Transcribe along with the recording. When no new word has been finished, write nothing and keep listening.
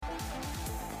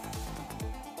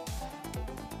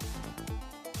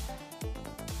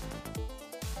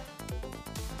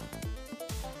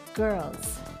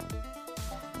Girls.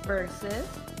 Versus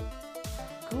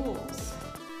ghouls.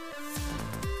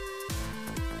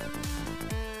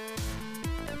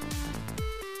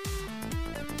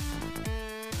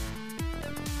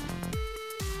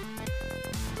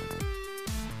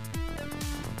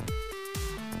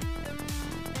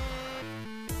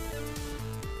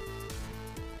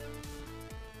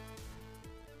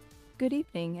 Good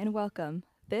evening and welcome.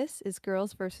 This is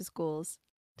Girls vs. Ghouls.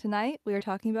 Tonight we are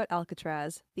talking about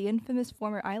Alcatraz, the infamous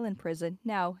former island prison,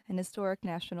 now an historic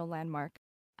national landmark.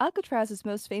 Alcatraz is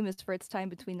most famous for its time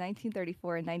between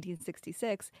 1934 and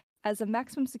 1966 as a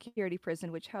maximum security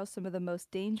prison which housed some of the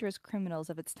most dangerous criminals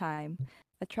of its time.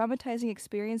 A traumatizing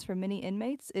experience for many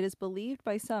inmates, it is believed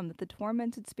by some that the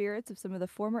tormented spirits of some of the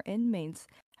former inmates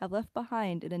have left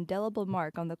behind an indelible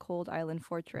mark on the cold island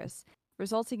fortress,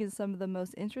 resulting in some of the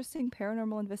most interesting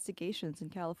paranormal investigations in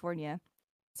California.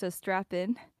 So strap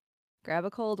in, grab a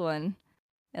cold one,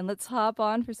 and let's hop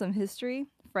on for some history,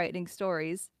 frightening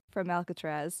stories from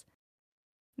Alcatraz.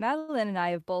 Madeline and I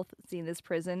have both seen this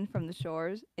prison from the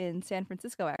shores in San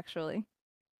Francisco, actually.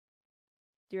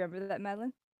 Do you remember that,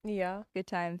 Madeline? Yeah. Good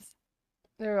times.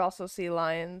 There were also sea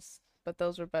lions, but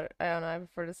those were better. I don't know, I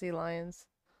prefer the sea lions.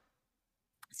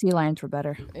 Sea lions were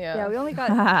better. Yeah, we only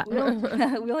got we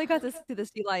only got to see the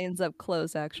sea lions up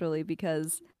close actually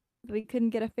because we couldn't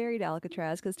get a ferry to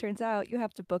Alcatraz because turns out you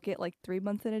have to book it like 3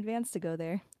 months in advance to go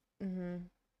there. Mm-hmm.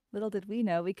 Little did we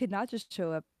know we could not just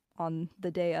show up on the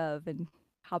day of and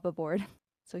hop aboard.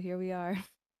 So here we are.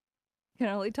 Can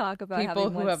only talk about People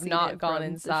having who once have seen not it gone from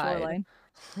inside. the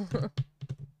shoreline.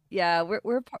 Yeah,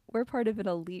 we're part of an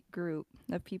elite group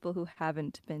of people who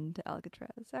haven't been to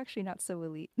Alcatraz. Actually, not so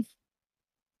elite.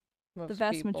 The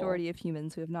vast majority of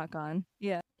humans who have not gone.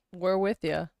 Yeah. We're with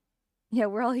you. Yeah,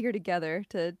 we're all here together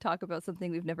to talk about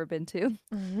something we've never been to.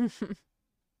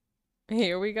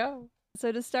 Here we go.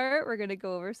 So to start, we're going to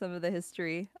go over some of the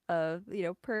history of,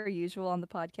 per usual on the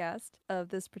podcast of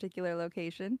this particular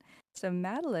location. So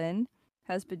Madeline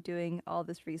has been doing all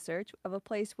this research of a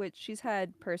place which she's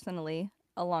had personally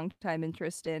a long time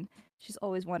interest in. She's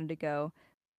always wanted to go.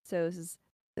 So this is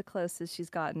the closest she's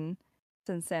gotten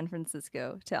since San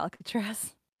Francisco to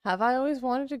Alcatraz. Have I always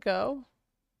wanted to go?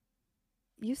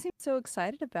 You seem so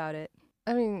excited about it.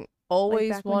 I mean, always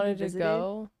back when you wanted to visited?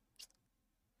 go.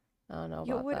 I don't know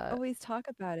You about would that. always talk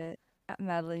about it.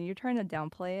 Madeline, you're trying to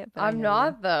downplay it, but I'm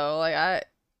not though. Like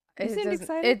You seemed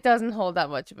excited. it doesn't hold that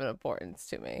much of an importance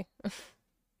to me.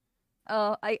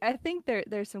 Oh, I think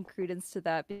there's some credence to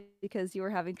that because you were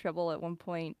having trouble at one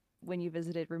point when you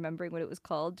visited remembering what it was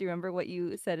called. Do you remember what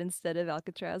you said instead of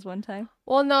Alcatraz one time?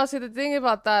 Well, no, see, the thing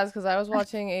about that is because I was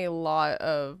watching a lot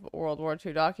of World War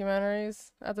II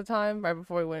documentaries at the time, right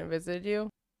before we went and visited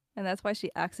you. And that's why she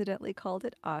accidentally called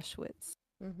it Auschwitz.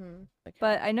 Mm-hmm. Okay.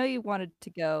 But I know you wanted to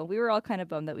go. We were all kind of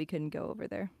bummed that we couldn't go over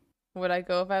there. Would I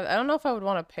go if I don't know if I would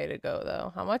want to pay to go,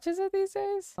 though. How much is it these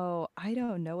days? Oh, I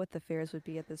don't know what the fares would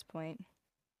be at this point.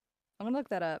 I'm gonna look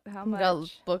that up. How You gotta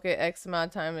much? book it X amount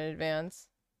of time in advance.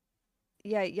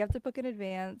 Yeah, you have to book in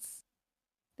advance.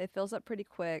 It fills up pretty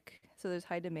quick, so there's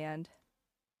high demand.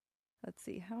 Let's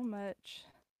see, how much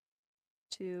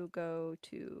to go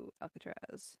to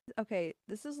Alcatraz? Okay,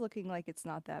 this is looking like it's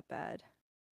not that bad.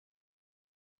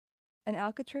 An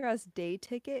Alcatraz day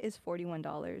ticket is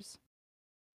 $41.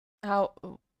 How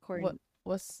According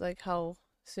what's like how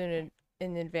soon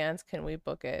in advance can we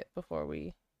book it before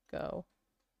we go?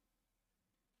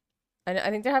 I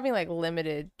think they're having like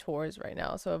limited tours right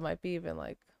now, so it might be even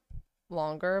like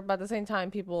longer. But at the same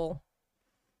time,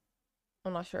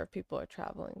 I'm not sure if people are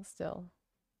traveling still,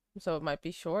 so it might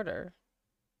be shorter.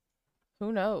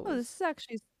 Who knows? Oh, this is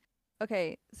actually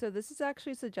okay. So this is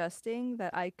actually suggesting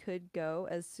that I could go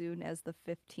as soon as the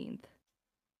 15th.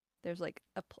 There's like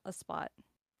a spot.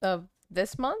 Of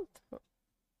this month?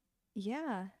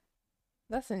 Yeah.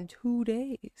 That's in 2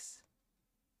 days.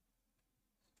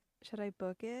 Should I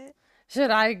book it?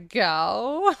 Should I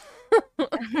go?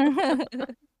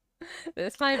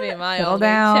 This might be my Settle only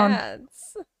down.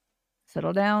 chance.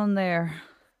 Settle down there.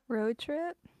 Road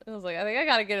trip? I was like, I think I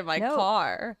gotta get in my No.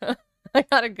 car. I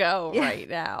gotta go Yeah. right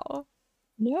now.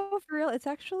 No, for real. It's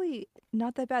actually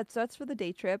not that bad. So that's for the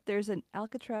day trip. There's an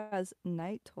Alcatraz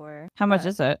night tour. How much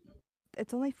is it?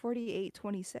 It's only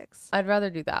 $48.26. I'd rather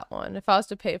do that one. If I was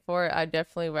to pay for it, I'd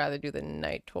definitely rather do the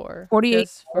night tour. $48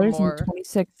 just for and more.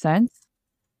 26 cents.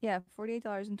 Yeah,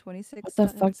 $48.26. What the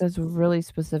fuck? That's really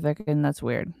specific and that's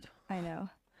weird. I know.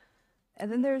 And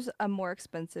then there's a more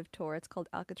expensive tour. It's called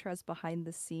Alcatraz Behind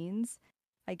the Scenes.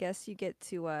 I guess you get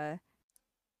to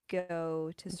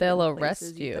go to certain They'll places,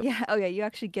 arrest you. yeah, oh yeah, you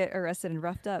actually get arrested and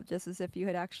roughed up, just as if you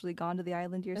had actually gone to the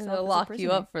island And yourself they'll as a lock you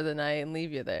prisoner. up for the night and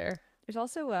leave you there. There's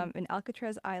also an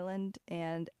Alcatraz Island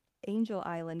and Angel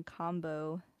Island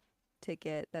combo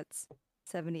ticket that's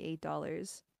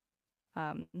 $78.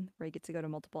 Where you get to go to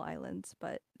multiple islands,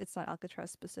 but it's not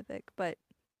Alcatraz specific. But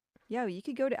yeah, you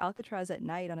could go to Alcatraz at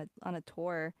night on a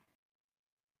tour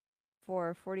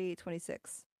for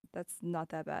 $48.26. That's not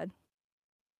that bad.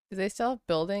 Do they still have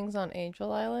buildings on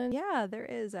Angel Island? Yeah, there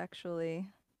is actually.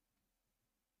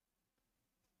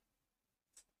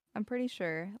 I'm pretty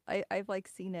sure. I've like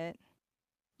seen it.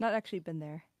 Not actually been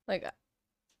there. Like,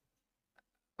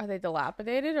 are they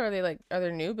dilapidated or are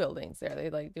there new buildings there? Are they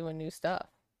like doing new stuff?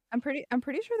 I'm pretty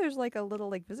sure there's like a little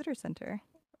like visitor center.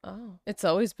 Oh, it's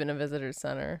always been a visitor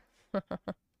center.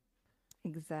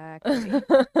 Exactly.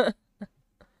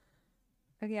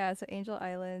 Okay, yeah, so Angel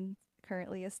Island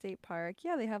currently a state park.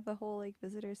 Yeah, they have the whole like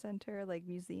visitor center, like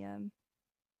museum.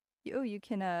 You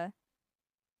can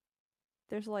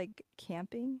there's like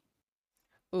camping.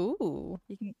 Ooh.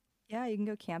 You can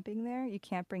go camping there. You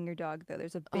can't bring your dog though.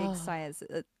 There's a big Oh. sign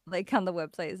like on the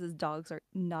website it says dogs are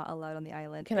not allowed on the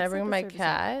island. Can I It's like bring a my service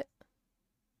cat?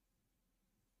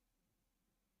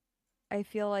 I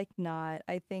feel like not.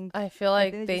 I think I feel I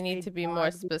think like they they just need say to be more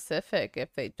dog. specific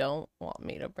if they don't want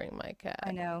me to bring my cat.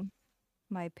 I know.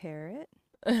 My parrot.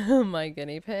 My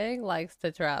guinea pig likes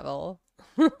to travel.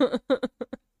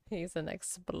 He's an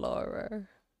explorer.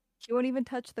 He won't even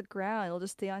touch the ground. He'll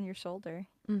just stay on your shoulder.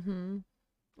 Mm-hmm.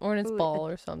 Or in its Ooh, ball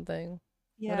or something.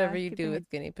 Yeah. Whatever you could do bring with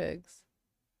guinea pigs.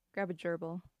 grab a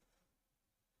gerbil.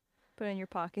 Put it in your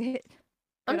pocket.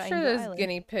 Go I'm to sure Angel there's Island.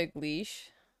 guinea pig leash.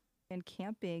 And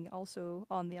camping also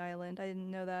on the island. I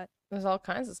didn't know that. There's all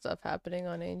kinds of stuff happening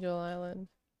on Angel Island.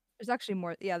 There's actually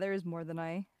more. Yeah, there is more than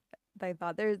I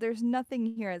thought. There's nothing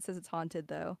here that says it's haunted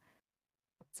though.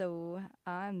 So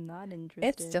I'm not interested.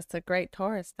 It's just a great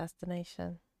tourist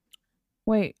destination.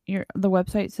 Wait, the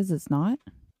website says it's not?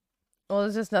 Well,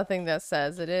 there's just nothing that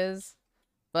says it is.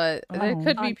 But there Oh.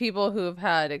 could be people who have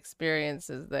had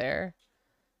experiences there.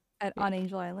 on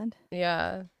Angel Island.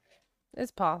 Yeah,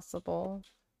 it's possible.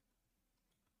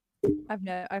 I've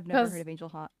never 'Cause- heard of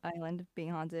Angel Island being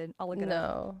haunted. I'll look it up.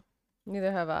 No,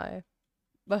 neither have I.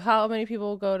 But how many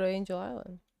people go to Angel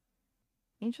Island?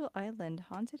 Angel Island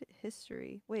haunted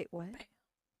history. Wait, what?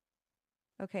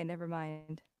 Okay, never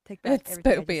mind. Take back It's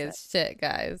everything I spoopy just as said. shit,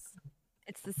 guys.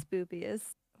 It's the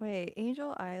spoopiest. Wait,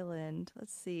 Angel Island.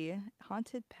 Let's see.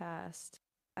 Haunted past.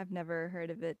 I've never heard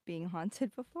of it being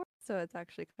haunted before, so it's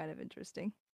actually kind of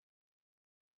interesting.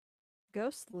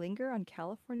 Ghosts linger on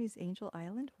California's Angel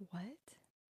Island? What?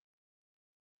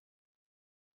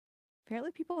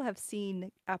 Apparently people have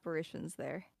seen apparitions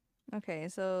there. Okay,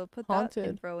 so put that Haunted.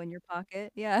 info in your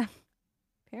pocket. Yeah.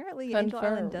 Apparently Angel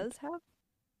Island Confirmed. does have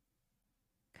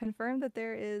confirmed that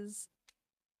there is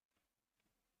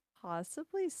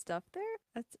possibly stuff there.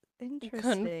 That's interesting.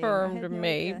 I had Confirmed, no idea.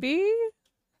 maybe?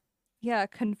 Yeah,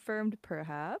 confirmed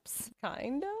perhaps.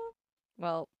 Kinda?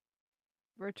 Well,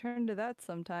 return to that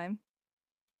sometime.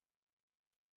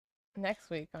 Next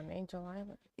week on Angel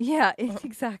Island. Yeah,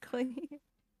 exactly.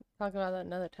 Talk about that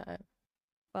another time.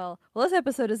 Well, this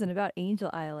episode isn't about Angel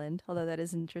Island, although that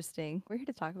is interesting. We're here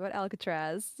to talk about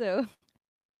Alcatraz, so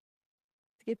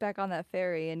to get back on that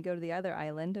ferry and go to the other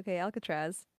island. Okay,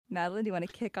 Alcatraz. Madeline, do you want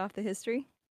to kick off the history?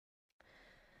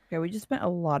 Okay, we just spent a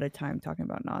lot of time talking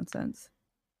about nonsense.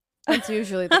 That's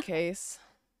usually the case.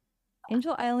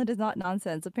 Angel Island is not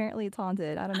nonsense. Apparently it's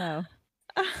haunted. I don't know.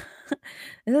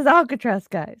 This is Alcatraz,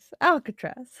 guys.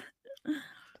 Alcatraz.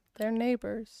 They're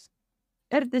neighbors.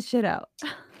 Edit this shit out.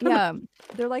 Yeah,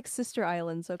 they're like sister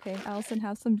islands, okay? Allison,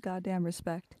 have some goddamn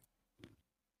respect.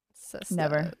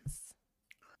 Never. Sisters.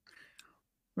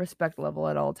 Respect level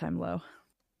at all time low.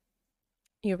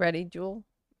 You ready, Jewel?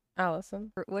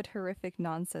 Allison? What horrific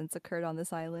nonsense occurred on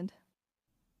this island?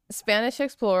 Spanish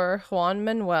explorer Juan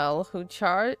Manuel, who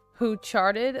charted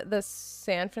the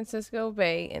San Francisco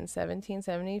Bay in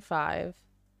 1775,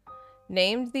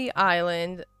 named the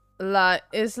island La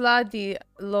Isla de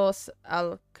los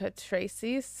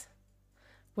Alcatraces,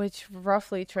 which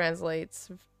roughly translates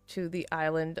to the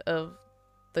island of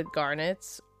the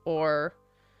garnets, or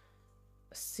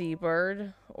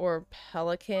seabird, or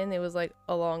pelican. It was like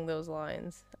along those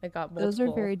lines. I got multiple. Those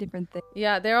are very different things.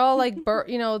 Yeah, they're all like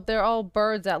they're all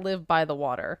birds that live by the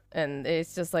water, and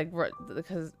it's just like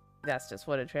because that's just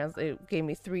what it translates. It gave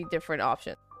me 3 different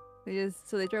options.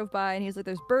 So they drove by and he was like,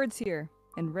 "There's birds here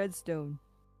and redstone."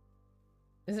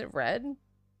 Is it red?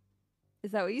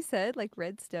 Is that what you said? Like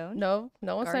redstone? No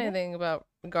one said Garnet? anything about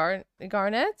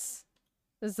garnets.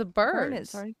 This is a bird.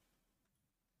 Garnets are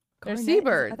They're Garnet I was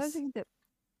seabirds. thinking that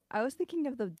I was thinking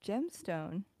of the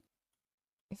gemstone.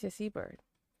 It's a seabird.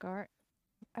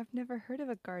 I've never heard of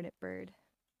a garnet bird.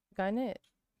 Garnet.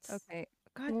 Okay.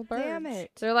 God Little damn birds.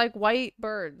 it. They're like white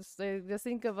birds. They just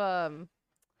think of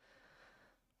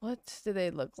what do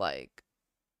they look like?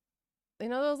 You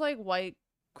know those like white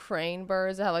crane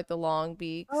birds that have like the long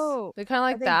beaks? Oh, They're kind of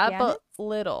like they that, but gannets?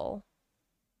 little.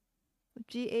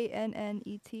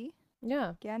 Gannet?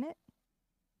 Yeah, Gannet?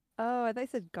 Oh, I thought you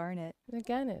said garnet. they're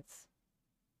gannets.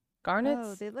 Oh,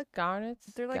 Garnets? they look Garnets?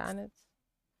 they're like Gannets?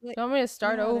 like Do you want me to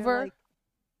start yeah, over?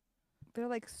 they're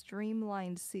like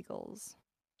streamlined seagulls.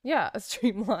 Yeah,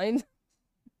 streamlined.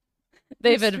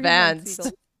 They're They've streamlined advanced.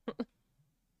 seagulls.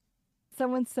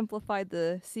 Someone simplified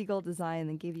the seagull design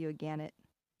and gave you a gannet.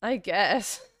 I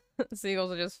guess.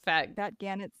 Seagulls are just fat. Fat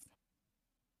gannets.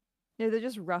 No, they're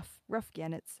just rough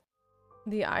gannets.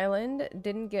 The island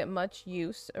didn't get much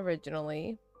use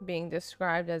originally, being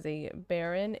described as a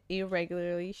barren,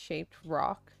 irregularly shaped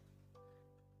rock,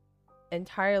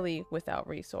 entirely without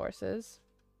resources.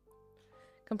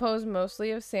 Composed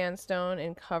mostly of sandstone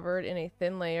and covered in a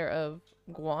thin layer of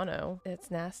guano.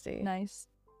 It's nasty. Nice.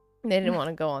 They didn't want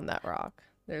to go on that rock.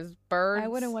 There's birds I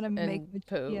wouldn't want to and make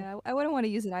poo. Yeah, I wouldn't want to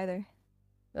use it either.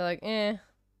 They're like,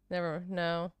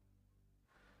 no.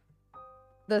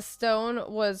 The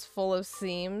stone was full of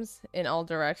seams in all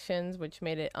directions, which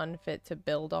made it unfit to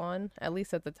build on, at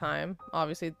least at the time.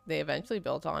 Obviously, they eventually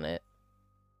built on it.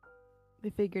 They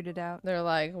figured it out. They're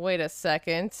like, wait a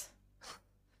second.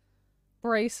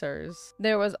 Bracers.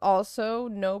 There was also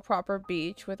no proper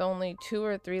beach, with only 2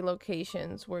 or 3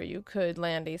 locations where you could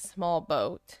land a small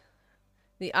boat.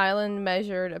 The island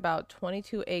measured about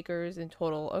 22 acres in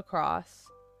total across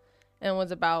and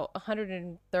was about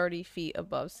 130 feet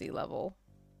above sea level.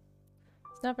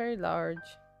 It's not very large,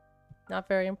 not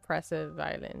very impressive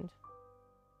island.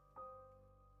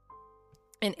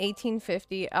 In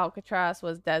 1850, Alcatraz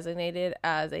was designated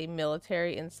as a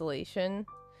military installation,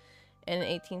 and in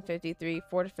 1853,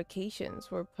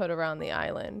 fortifications were put around the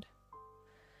island.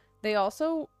 They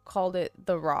also called it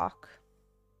the Rock,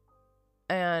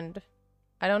 and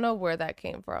I don't know where that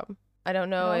came from. I don't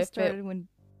know It all if started when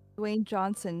Dwayne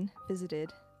Johnson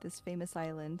visited this famous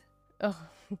island. Oh,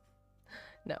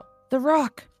 no. The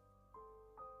Rock.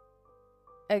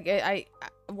 I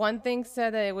one thing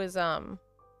said that it was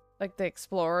like the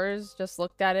explorers just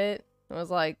looked at it and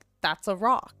was like, that's a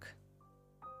rock.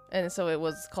 And so it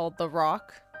was called the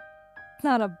Rock. It's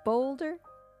not a boulder.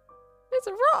 It's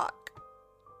a rock.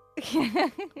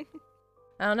 I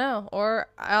don't know. Or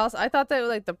I thought that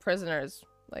like the prisoners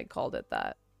like called it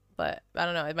that. But I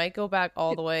don't know. It might go back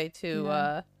all the way to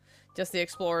Yeah. Just the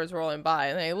explorers rolling by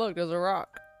and hey, look, there's a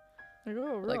rock.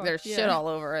 Like there's shit all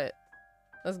over it.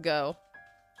 Let's go.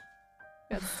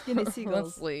 Got skinny seagulls.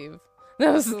 Let's leave.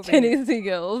 Those Moving. skinny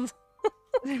seagulls.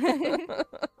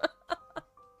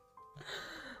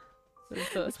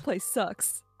 This place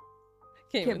sucks.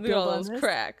 Can't Can't even do all build on those this.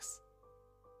 cracks.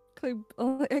 I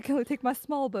can only take my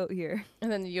small boat here.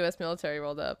 And then the U.S. military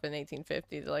rolled up in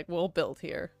 1850. They're like, we'll build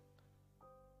here.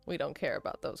 We don't care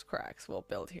about those cracks. We'll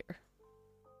build here.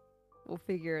 We'll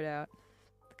figure it out.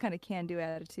 The kind of can-do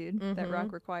attitude that Mhm.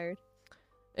 Rock required.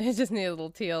 It just needed a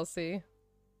little TLC.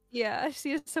 Yeah, I just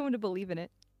needed someone to believe in it.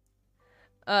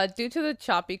 Due to the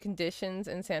choppy conditions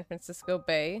in San Francisco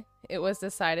Bay, it was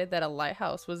decided that a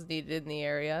lighthouse was needed in the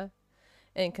area.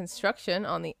 And construction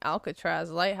on the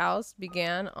Alcatraz lighthouse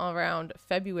began around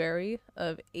February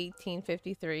of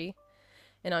 1853.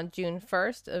 And on June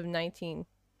 1st of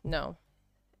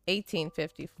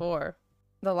 1854,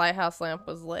 the lighthouse lamp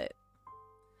was lit.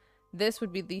 This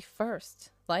would be the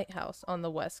first lighthouse on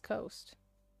the West Coast.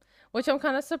 Which I'm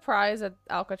kind of surprised that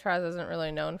Alcatraz isn't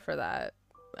really known for that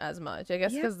as much. I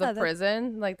guess because Yeah, the that's-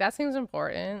 prison, like, that seems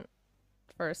important.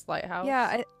 First lighthouse.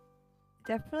 Yeah,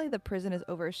 definitely the prison is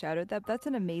overshadowed. That's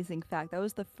an amazing fact. That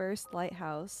was the first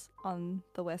lighthouse on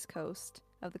the West Coast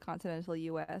of the continental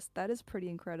U.S. That is pretty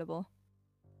incredible.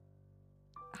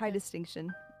 High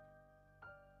distinction.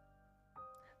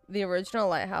 The original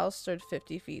lighthouse stood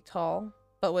 50 feet tall,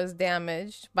 but was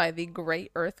damaged by the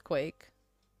Great Earthquake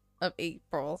of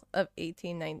April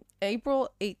 18th,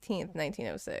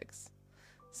 1906.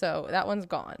 So that one's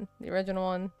gone. The original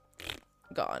one,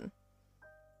 gone.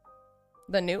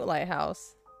 The new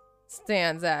lighthouse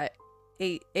stands at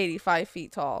 85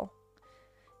 feet tall.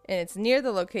 And it's near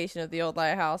the location of the old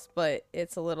lighthouse, but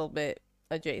it's a little bit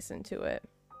adjacent to it.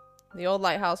 The old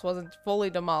lighthouse wasn't fully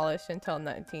demolished until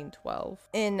 1912.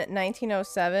 In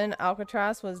 1907,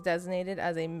 Alcatraz was designated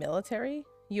as a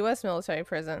U.S. military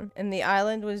prison, and the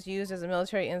island was used as a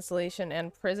military installation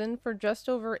and prison for just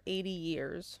over 80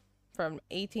 years. from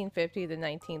 1850 to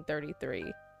 1933.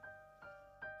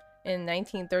 In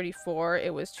 1934,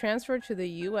 it was transferred to the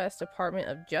U.S. Department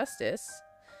of Justice,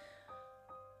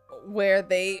 where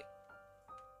they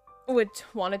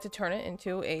wanted to turn it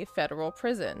into a federal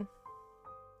prison.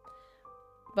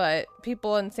 But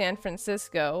people in San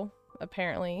Francisco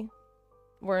apparently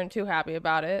weren't too happy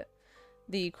about it.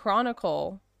 The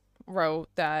Chronicle wrote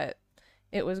that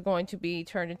it was going to be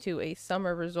turned into a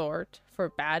summer resort for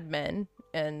bad men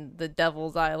and the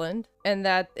Devil's Island, and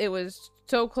that it was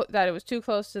that it was too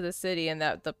close to the city, and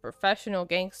that the professional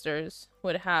gangsters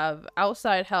would have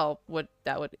outside help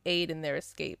that would aid in their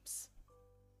escapes.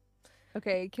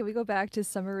 Okay, can we go back to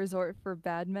Summer Resort for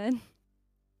Bad Men?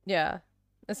 Yeah,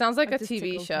 it sounds like That a just TV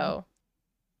tickles me. show,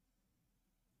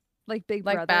 Like Big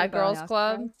like Brother, Bad but on Girls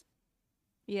Club. Alcatraz?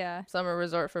 Yeah. Summer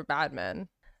resort for bad men.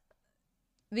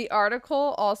 The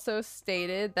article also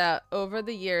stated that over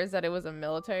the years that it was a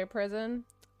military prison,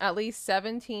 at least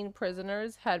 17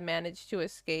 prisoners had managed to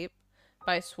escape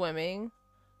by swimming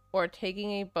or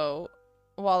taking a boat,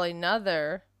 while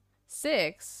another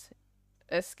 6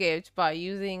 escaped by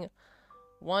using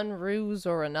one ruse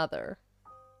or another.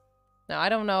 Now, I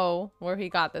don't know where he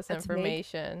got this That's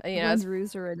information. You know, One it's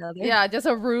ruse or another. yeah, just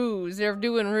a ruse. They're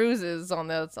doing ruses on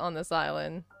this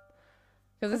island.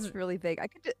 Because That's really vague.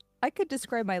 I could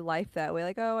describe my life that way.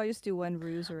 Like, oh, I just do one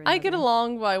ruse or another. I get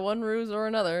along by one ruse or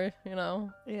another, you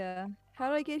know. Yeah. How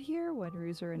did I get here? One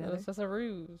ruse or another. It's just a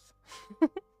ruse.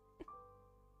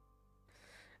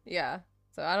 Yeah.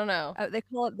 So I don't know.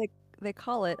 They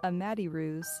call it a Maddie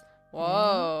ruse.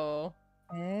 Whoa.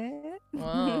 Eh?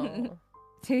 Whoa.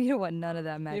 You don't want none of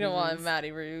that Maddie You don't want ruse.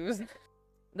 Maddie Ruse.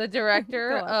 The director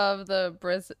Go on. of the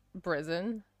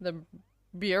prison, the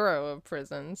Bureau of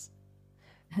Prisons.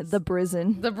 The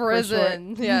prison. The for short.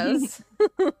 prison, yes.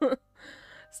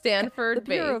 Stanford The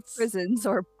Bureau of Bates. Prisons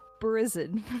or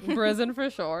prison. Prison for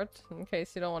short, in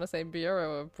case you don't want to say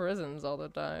Bureau of Prisons all the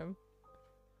time.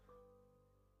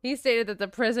 He stated that the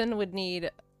prison would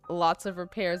need lots of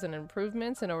repairs and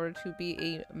improvements in order to be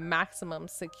a maximum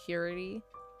security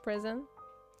prison.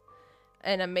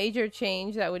 And a major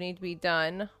change that would need to be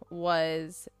done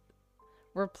was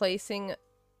replacing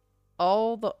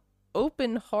all the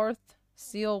open hearth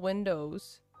seal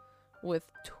windows with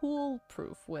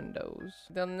tool-proof windows.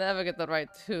 They'll never get the right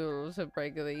tools to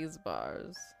break these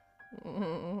bars.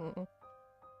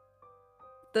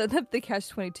 The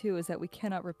catch-22 is that we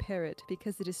cannot repair it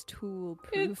because it is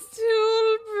tool-proof. It's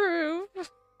tool-proof.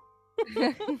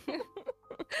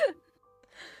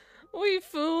 We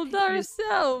fooled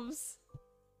ourselves.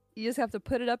 You just have to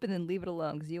put it up and then leave it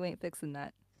alone because you ain't fixing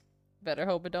that. Better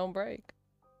hope it don't break.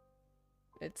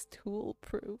 It's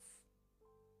tool-proof.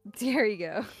 There you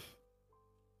go.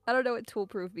 I don't know what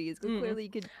tool-proof means, because Mm. clearly you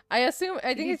could... I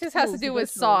think need it just has to tools do to with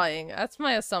go through. sawing. That's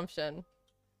my assumption.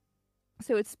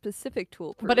 So it's specific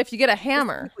tool-proof. But if you get a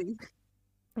hammer, Specifically-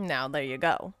 now there you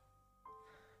go.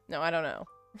 No, I don't know.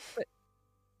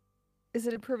 Is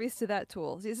it impervious to that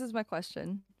tool? See, this is my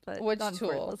question. But Which not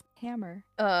important. tool? Let's hammer.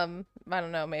 I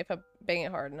don't know. Maybe if I bang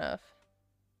it hard enough,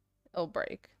 it'll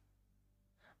break.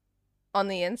 On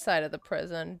the inside of the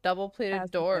prison, double-plated As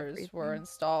with doors were everything.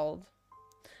 installed,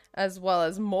 as well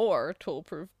as more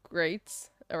tool-proof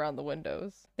grates around the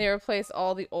windows. They replaced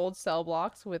all the old cell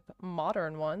blocks with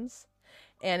modern ones,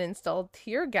 and installed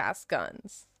tear gas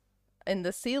guns in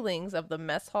the ceilings of the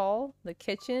mess hall, the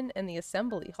kitchen, and the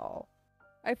assembly hall.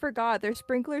 I forgot. Their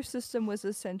sprinkler system was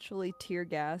essentially tear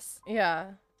gas.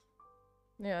 Yeah.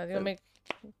 Yeah, you'll So- make...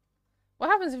 What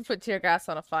happens if you put tear gas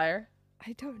on a fire?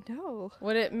 I don't know.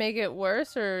 Would it make it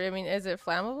worse, or, I mean, is it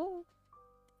flammable?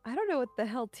 I don't know what the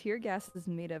hell tear gas is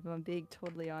made of, if I'm being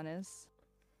totally honest.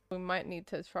 We might need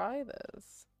to try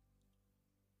this.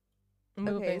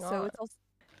 Okay, Moving so on. it's also...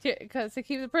 Because to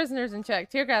keep the prisoners in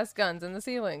check, tear gas guns in the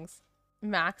ceilings.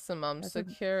 Maximum That's a-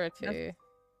 security.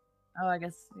 Oh, I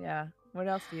guess, yeah. What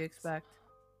else do you expect?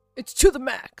 It's to the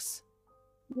max.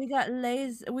 We got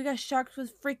sharks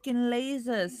with freaking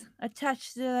lasers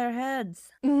attached to their heads.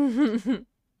 I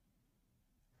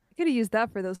could have used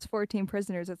that for those 14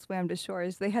 prisoners that swam to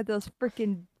shores. They had those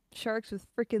freaking sharks with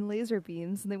freaking laser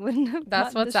beams, and they wouldn't have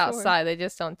That's gotten what's to shore. outside. They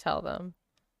just don't tell them.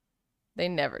 They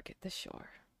never get to shore.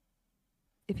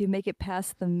 If you make it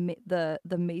past the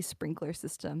mace sprinkler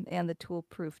system and the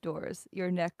tool-proof doors,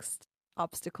 your next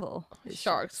obstacle is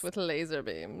Sharks with laser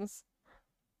beams.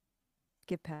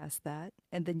 Get past that,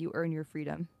 and then you earn your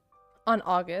freedom. On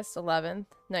August 11th,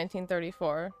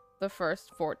 1934, the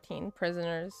first 14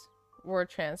 prisoners were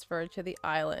transferred to the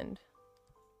island,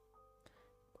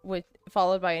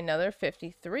 followed by another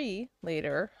 53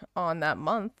 later on that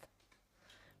month,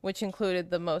 which included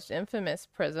the most infamous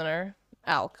prisoner,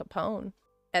 Al Capone.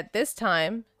 At this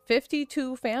time,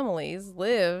 52 families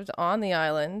lived on the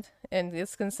island, and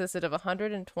this consisted of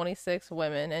 126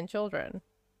 women and children,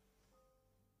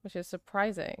 which is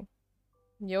surprising.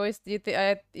 I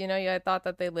thought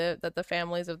that the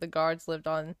families of the guards lived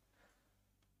on,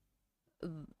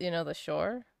 the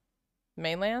shore,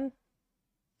 mainland,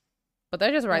 but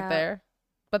they're just right Yeah. there.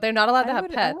 But they're not allowed to I have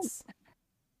would- I pets.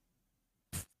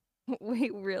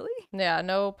 Wait, really? Yeah,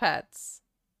 no pets,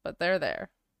 but they're there.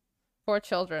 Poor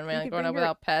children, man, could growing bring up your-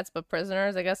 without pets, but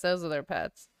prisoners, I guess those are their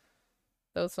pets.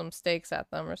 Throw some steaks at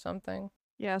them or something.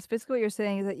 Yeah, so basically what you're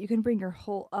saying is that you can bring a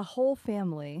whole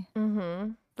family,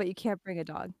 Mm-hmm. but you can't bring a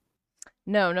dog.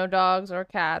 No dogs or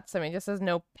cats. I mean, it just says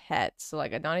no pets. So,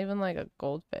 like, not even like a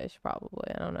goldfish,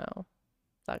 probably. I don't know.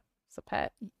 It's a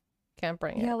pet. Can't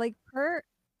bring Yeah, it. like per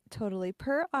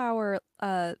our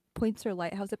Pointer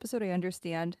Lighthouse episode, I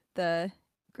understand the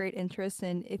great interest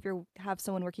in if you have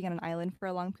someone working on an island for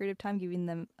a long period of time, giving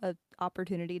them an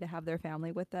opportunity to have their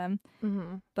family with them.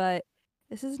 Mm-hmm. But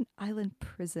this is an island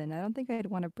prison. I don't think I'd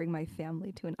want to bring my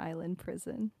family to an island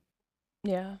prison.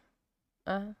 Yeah.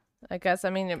 I guess, I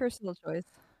mean, Personal choice.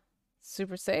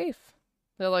 super safe.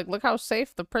 They're like, look how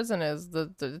safe the prison is.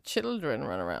 The children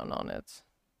run around on it.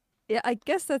 Yeah, I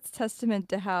guess that's testament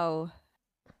to how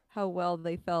well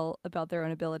they felt about their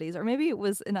own abilities, or maybe it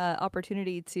was an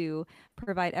opportunity to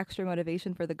provide extra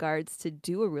motivation for the guards to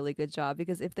do a really good job,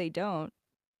 because if they don't,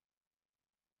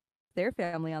 their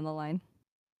family on the line.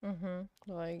 Mm-hmm.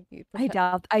 Like, I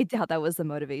doubt that was the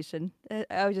motivation.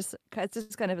 It's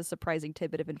just kind of a surprising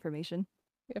tidbit of information.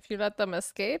 if you let them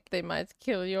escape, they might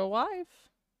kill your wife.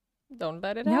 Don't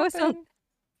let it Now it happen.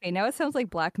 now it sounds like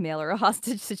blackmail or a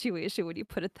hostage situation when you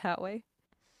put it that way.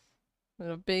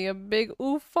 It'd be a big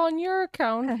oof on your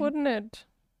account, wouldn't it?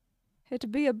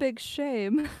 It'd be a big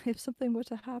shame if something were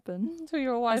to happen. To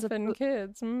your wife a and po-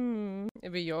 kids.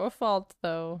 It'd be your fault,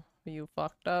 though. You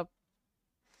fucked up.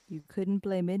 You couldn't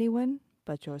blame anyone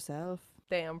but yourself.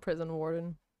 Damn prison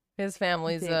warden. His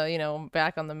family's,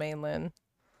 back on the mainland.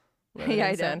 Living Yeah, I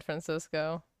in know. San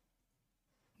Francisco.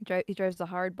 He drives a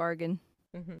hard bargain.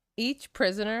 Each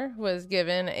prisoner was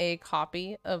given a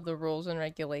copy of the rules and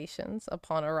regulations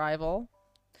upon arrival.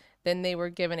 Then they were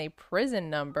given a prison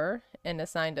number and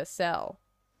assigned a cell.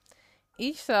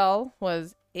 Each cell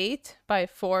was 8 by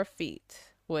 4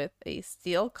 feet with a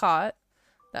steel cot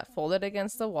that folded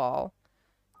against the wall,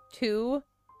 2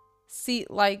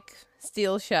 seat-like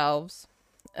steel shelves,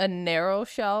 a narrow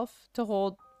shelf to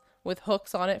hold with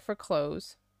hooks on it for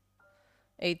clothes,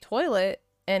 a toilet,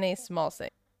 and a small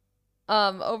sink.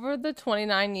 Over the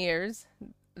 29 years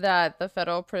that the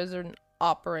federal prison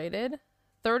operated,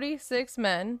 36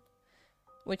 men,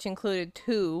 which included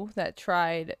 2 that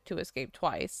tried to escape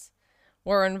twice,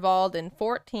 were involved in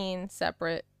 14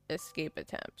 separate escape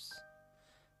attempts.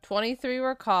 23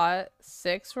 were caught,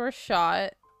 6 were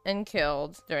shot and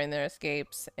killed during their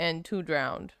escapes, and 2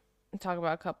 drowned. I'll talk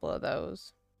about a couple of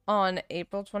those. On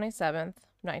April 27th,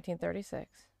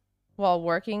 1936, while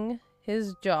working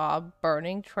his job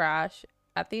burning trash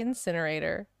at the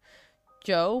incinerator,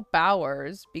 Joe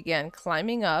Bowers began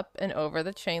climbing up and over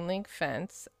the chain link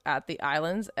fence at the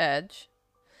island's edge.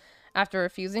 After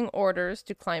refusing orders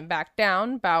to climb back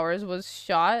down, Bowers was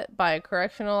shot by a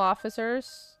correctional officer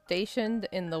stationed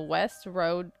in the West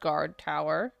Road Guard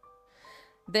Tower,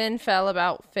 then fell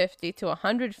about 50 to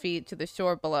 100 feet to the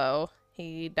shore below.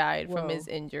 He died from his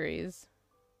Whoa. injuries.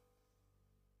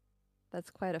 That's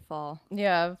quite a fall.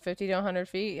 Yeah, 50 to 100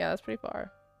 feet. Yeah, that's pretty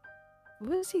far.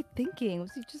 What was he thinking?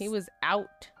 Was he just... He was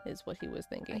out, is what he was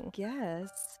I thinking.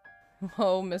 guess.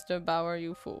 Oh, Mr. Bauer,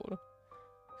 you fool.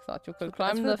 Thought you could That's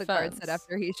climb what the guard fence. said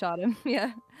after he shot him.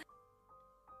 Yeah.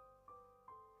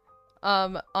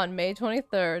 On May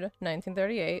 23rd,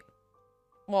 1938,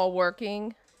 while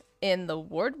working in the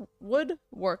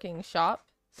woodworking shop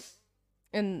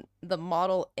in the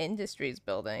Model Industries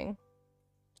building,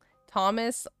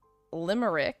 Thomas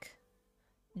Limerick,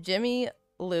 Jimmy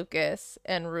Lucas,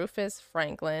 and Rufus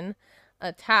Franklin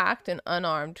attacked an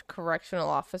unarmed correctional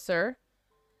officer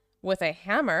with a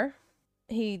hammer.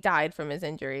 He died from his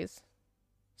injuries.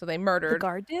 So they The murdered.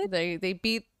 guard did? They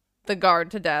beat the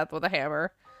guard to death with a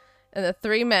hammer. And the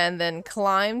 3 men then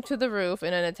climbed to the roof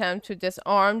in an attempt to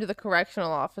disarm the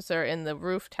correctional officer in the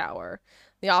roof tower.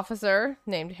 The officer,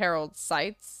 named Harold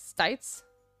Stites,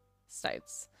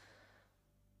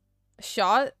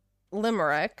 shot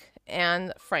Limerick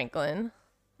and Franklin.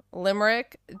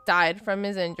 Limerick died from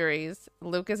his injuries.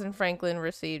 Lucas and Franklin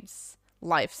received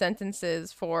life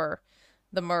sentences for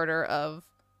the murder of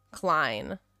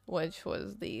Klein, which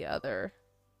was the other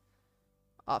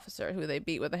officer who they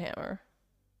beat with a hammer.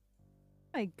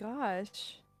 My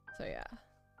gosh. So yeah,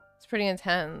 it's pretty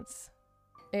intense.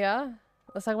 Yeah,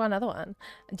 let's talk about another one.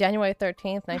 January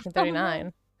 13th,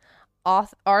 1939.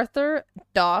 Arthur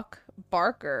Doc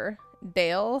Barker,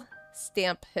 Dale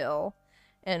Stamphill,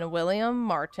 and William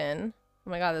Martin. Oh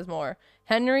my God, there's more.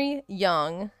 Henry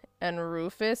Young and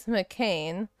Rufus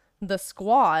McCain, the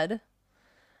squad,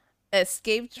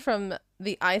 escaped from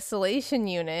the isolation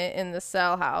unit in the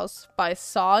cell house by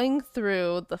sawing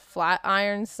through the flat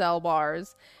iron cell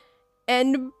bars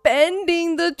and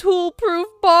bending the tool-proof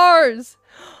bars.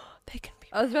 They can be.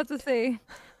 I was about to say,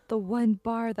 the one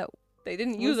bar that They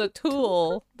didn't use a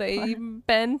tool. They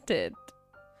bent it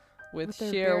with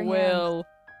their sheer bare will.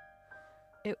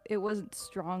 it wasn't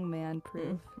strongman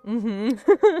proof.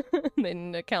 They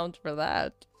didn't account for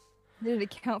that. They didn't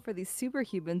account for these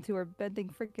superhumans who are bending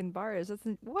freaking bars.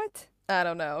 What? I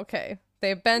don't know. Okay,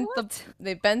 they bent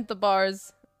the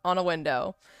bars on a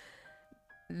window.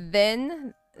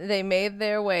 Then they made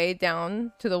their way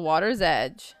down to the water's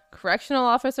edge. Correctional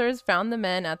officers found the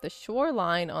men at the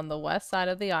shoreline on the west side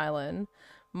of the island.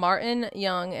 Martin,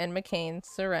 Young, and McCain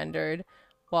surrendered,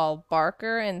 while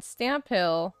Barker and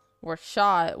Stamphill were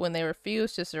shot when they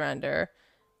refused to surrender.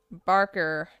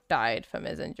 Barker died from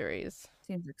his injuries.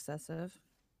 Seems excessive.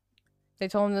 They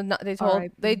told him to not,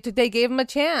 R.I.P. they gave him a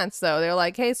chance though. They were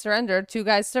like, "Hey, surrender." 2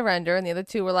 guys surrender, and the other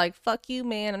 2 were like, "Fuck you,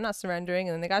 man, I'm not surrendering,"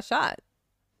 and then they got shot.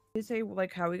 Did you say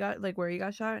like how he got like where he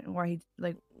got shot and why he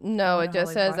like? No, I it don't know how just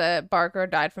he says died. that Barker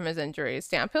died from his injuries.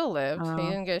 Stamphill lived. He Oh.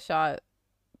 didn't get shot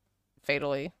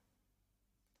fatally.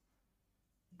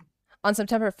 On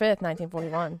September 5th,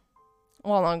 1941,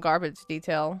 while on garbage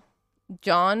detail,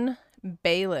 John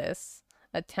Bayliss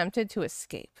attempted to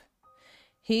escape.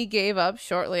 He gave up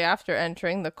shortly after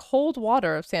entering the cold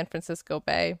water of San Francisco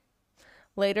Bay.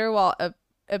 Later, while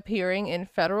appearing in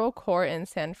federal court in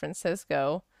San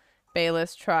Francisco,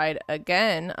 Bayliss tried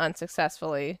again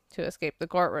unsuccessfully to escape the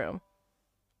courtroom.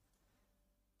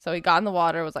 So he got in the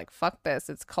water, was like, "Fuck this!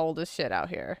 It's cold as shit out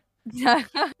here."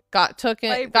 Got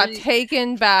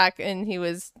taken back, and he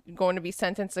was going to be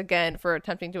sentenced again for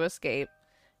attempting to escape.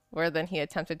 Where then he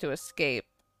attempted to escape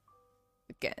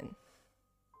again.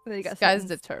 They got This guy's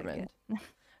sentenced determined. again.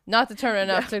 Not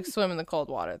determined enough to swim in the cold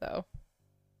water, though.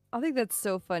 I think that's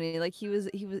so funny. Like he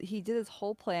did his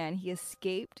whole plan. He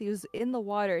escaped. He was in the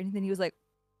water, and then he was like,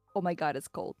 "Oh my God, it's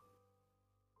cold."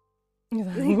 He's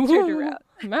like, He turned around.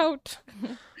 I'm out.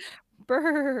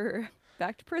 Brr.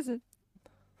 Back to prison.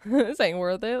 This ain't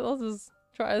worth it. Let's just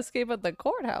try to escape at the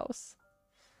courthouse.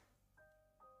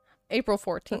 April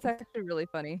 14th, That's actually really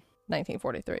funny.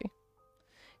 1943.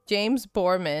 James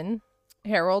Borman,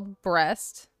 Harold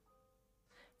Brest,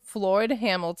 Floyd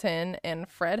Hamilton, and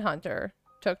Fred Hunter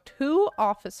took 2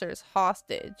 officers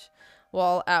hostage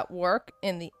while at work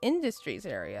in the industries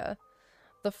area.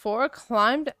 The 4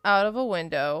 climbed out of a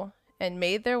window and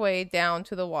made their way down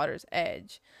to the water's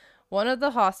edge. One of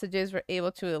the hostages were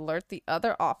able to alert the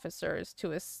other officers to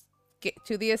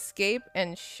the escape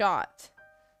and shot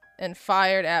and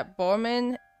fired at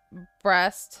Borman,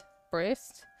 Brest,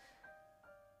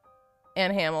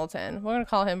 and Hamilton. We're going to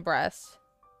call him Brest.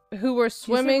 Who were We're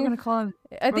swimming. gonna call him.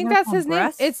 I we're think gonna that's call his him name.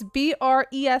 Brest? It's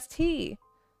Brest.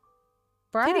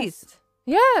 Breast. Titties.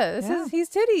 Yeah, this Yeah. is he's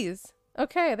titties.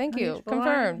 Okay, thank you.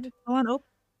 Confirmed. Go on,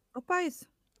 eyes.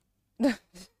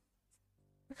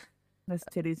 That's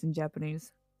titties in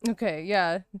Japanese. Okay,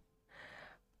 yeah.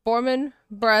 Borman,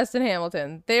 Brest, and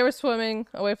Hamilton. They were swimming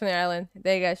away from the island.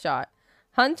 They got shot.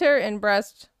 Hunter and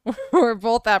Brest were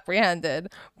both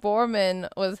apprehended. Borman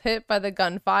was hit by the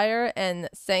gunfire and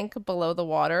sank below the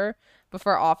water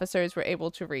before officers were able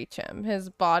to reach him. His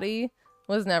body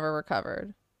was never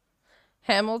recovered.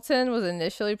 Hamilton was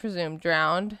initially presumed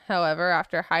drowned. However,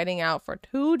 after hiding out for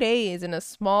 2 days in a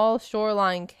small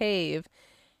shoreline cave,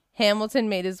 Hamilton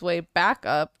made his way back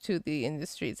up to the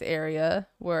industries area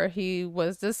where he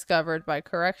was discovered by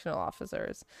correctional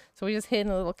officers. So he just hid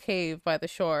in a little cave by the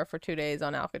shore for 2 days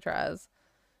on Alcatraz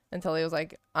until he was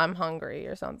like, "I'm hungry"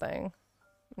 or something,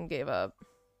 and gave up.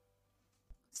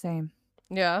 Same.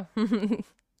 Yeah.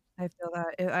 I feel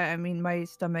that. I mean, my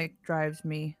stomach drives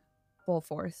me full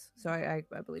force, so I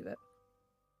believe it.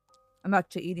 I'm up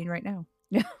to eating right now.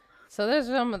 Yeah. So there's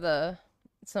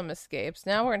some escapes.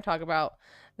 Now we're going to talk about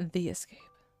the escape.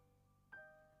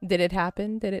 Did it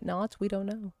happen? Did it not? We don't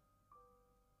know.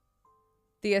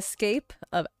 The escape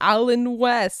of Alan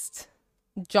West,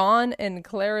 John and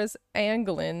Clarice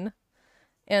Anglin,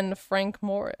 and Frank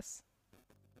Morris.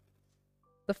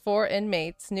 The 4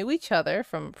 inmates knew each other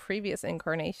from previous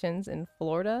incarnations in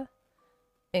Florida.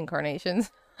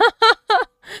 Incarnations?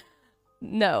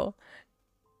 No.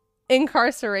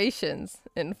 incarcerations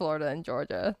in Florida and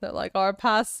Georgia. That like our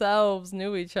past selves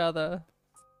knew each other.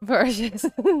 Versus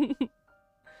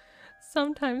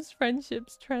sometimes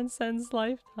friendships transcends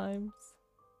lifetimes.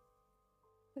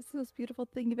 That's the most beautiful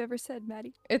thing you've ever said,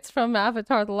 Maddie. It's from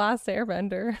Avatar: The Last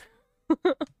Airbender.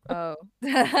 Oh.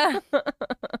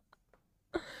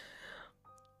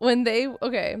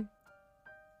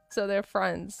 So they're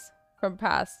friends from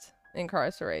past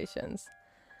incarcerations.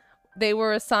 They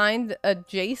were assigned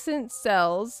adjacent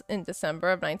cells in December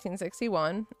of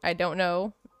 1961. I don't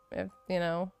know if,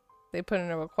 they put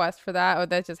in a request for that or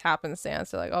that just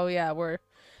happenstance. They're like, oh yeah, we're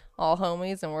all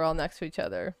homies and we're all next to each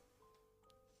other.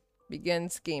 Begin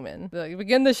scheming.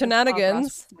 Begin the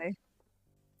shenanigans.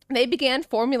 They began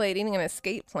formulating an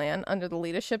escape plan under the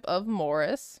leadership of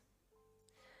Morris.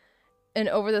 And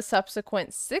over the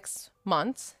subsequent 6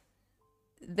 months,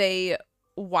 they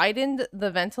widened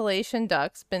the ventilation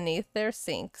ducts beneath their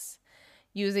sinks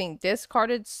using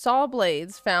discarded saw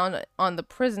blades found on the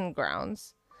prison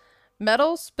grounds,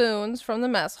 metal spoons from the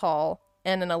mess hall,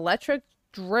 and an electric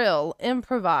drill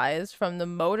improvised from the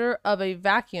motor of a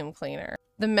vacuum cleaner.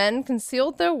 The men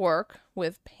concealed their work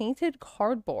with painted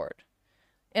cardboard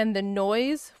and the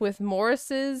noise with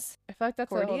Morris's... I feel like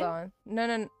that's it. Hold on.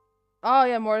 No. Oh,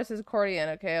 yeah, Morris's accordion.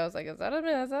 Okay, I was like, is that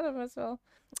a missile?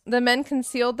 The men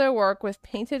concealed their work with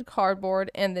painted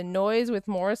cardboard and the noise with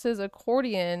Morris's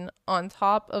accordion on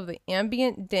top of the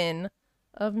ambient din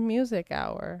of music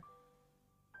hour.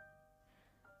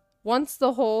 Once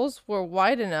the holes were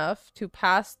wide enough to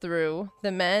pass through,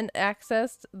 the men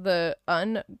accessed the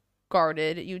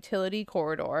unguarded utility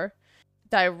corridor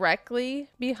directly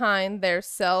behind their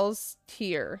cell's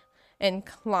tier and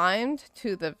climbed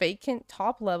to the vacant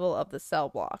top level of the cell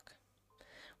block,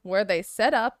 where they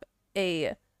set up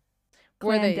a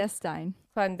clandestine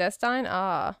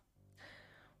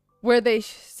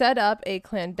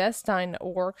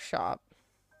workshop.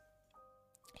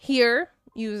 Here,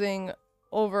 using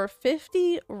over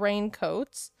 50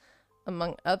 raincoats,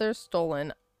 among other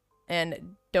stolen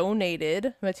and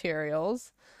donated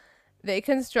materials, they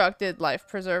constructed life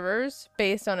preservers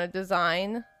based on a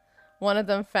design one of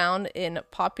them found in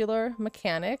Popular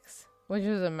Mechanics, which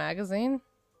is a magazine.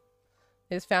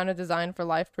 Is found a design for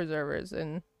life preservers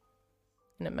in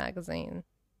a magazine.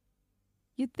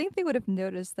 You'd think they would have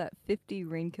noticed that 50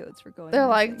 raincoats were going. They're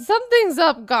like, something's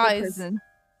up, guys. Prison.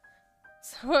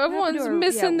 So everyone's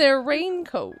missing their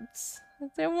raincoats.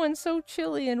 Everyone's so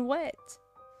chilly and wet.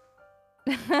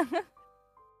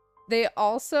 They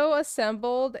also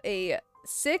assembled a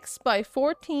 6 by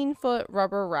 14 foot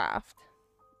rubber raft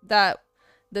that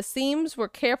the seams were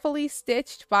carefully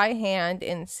stitched by hand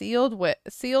and sealed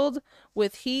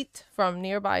with heat from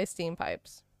nearby steam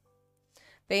pipes.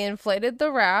 They inflated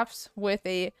the rafts with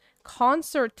a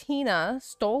concertina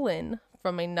stolen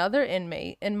from another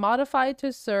inmate and modified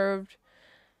to serve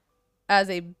as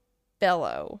a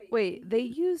bellow. Wait, they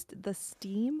used the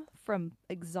steam from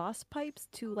exhaust pipes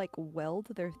to like weld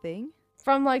their thing?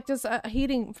 From like just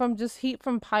heat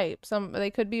from pipes. They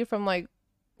could be from like,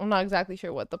 I'm not exactly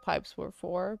sure what the pipes were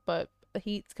for, but the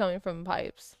heat's coming from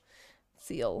pipes.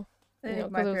 Seal. I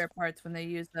think my favorite part's when they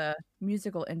use the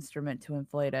musical instrument to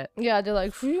inflate it. Yeah, they're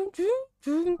like. No,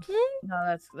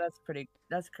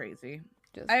 that's crazy.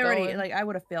 I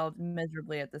would have failed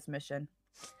miserably at this mission.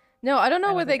 No, I don't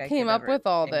know where they came up with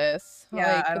all this.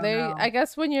 Yeah, I don't know. I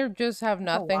guess when you just have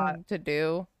nothing to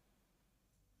do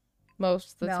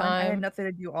most of the time. I had nothing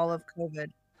to do all of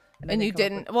COVID. And you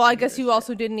didn't. Well, I guess you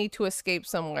also didn't need to escape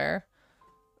somewhere.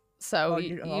 So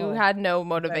you had no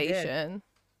motivation.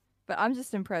 But I'm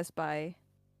just impressed by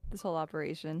this whole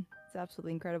operation. It's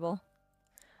absolutely incredible.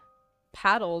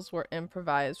 Paddles were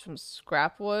improvised from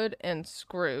scrap wood and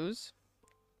screws.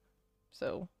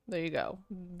 So there you go.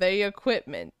 The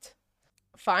equipment.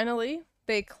 Finally,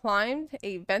 they climbed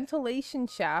a ventilation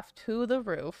shaft to the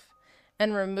roof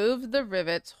and removed the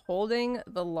rivets holding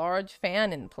the large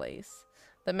fan in place.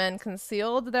 The men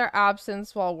concealed their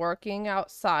absence while working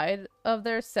outside of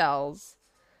their cells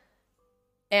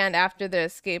and after the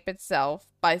escape itself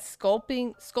by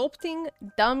sculpting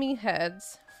dummy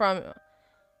heads from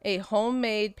a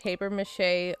homemade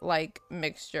papier-mâché-like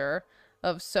mixture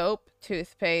of soap,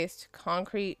 toothpaste,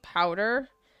 concrete powder,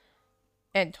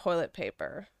 and toilet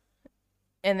paper.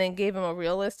 And then gave him a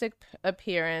realistic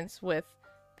appearance with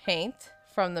paint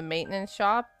from the maintenance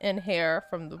shop and hair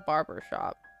from the barber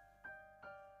shop.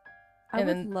 I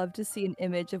would love to see an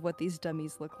image of what these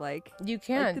dummies look like. You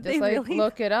can. Just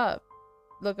look it up.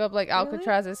 Look up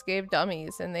Alcatraz escape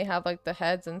dummies and they have like the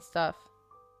heads and stuff.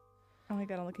 Oh my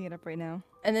god, I'm looking it up right now.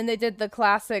 And then they did the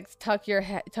classic tuck your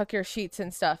sheets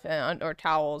and stuff or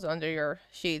towels under your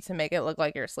sheets and make it look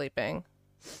like you're sleeping.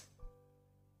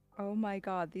 Oh my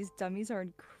god, these dummies are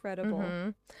incredible.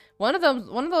 Mm-hmm. One of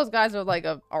those guys are like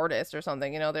an artist or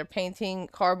something. You know, they're painting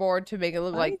cardboard to make it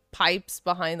look like pipes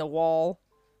behind the wall,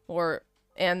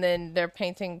 and then they're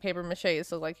painting paper mache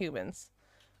so like humans.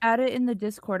 Add it in the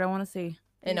Discord. I want to see.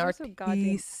 An These are so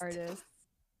goddamn artist. artists.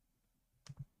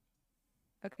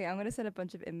 Okay, I'm gonna send a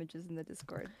bunch of images in the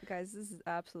Discord. Guys, this is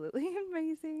absolutely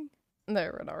amazing.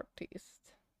 They're an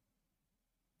artist.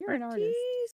 You're an artist.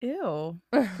 Ew.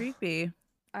 Creepy.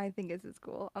 I think this is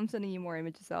cool. I'm sending you more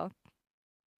images off.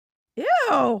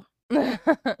 Ew. Why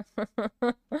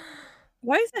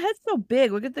is the head so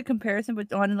big? Look at the comparison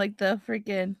on like the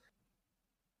freaking.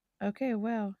 Okay,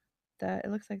 wow. That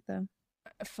it looks like them.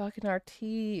 A fucking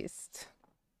artiste.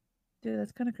 Dude,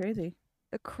 that's kind of crazy.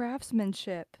 The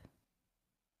craftsmanship.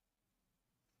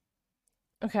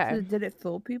 Okay. So did it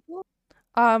fool people?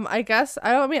 I guess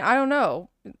I don't know.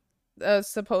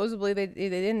 Supposedly they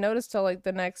didn't notice till like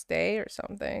the next day or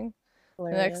something. The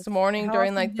next morning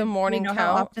during like the morning count.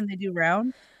 How often they do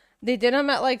rounds? They did them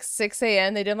at like 6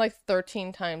 a.m. They did them like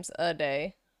 13 times a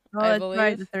day. Oh, I that's believe.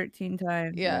 right, the 13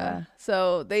 times. Yeah.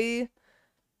 So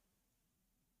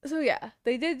yeah,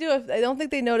 they did do it. I don't think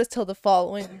they noticed till the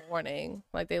following morning.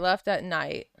 Like they left at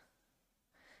night.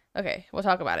 Okay, we'll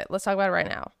talk about it. Let's talk about it right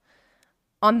now.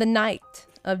 On the night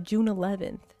of June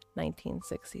 11th,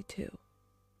 1962,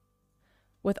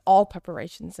 with all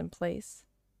preparations in place,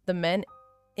 the men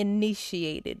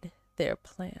initiated their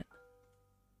plan.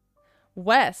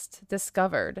 West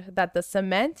discovered that the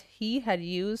cement he had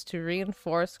used to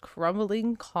reinforce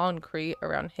crumbling concrete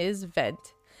around his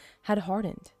vent had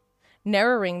hardened,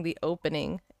 narrowing the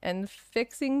opening and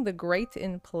fixing the grate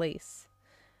in place.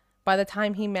 By the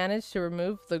time he managed to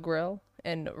remove the grill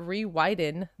and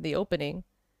re-widen the opening,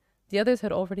 the others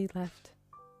had already left.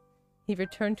 He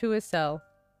returned to his cell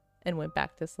and went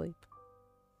back to sleep.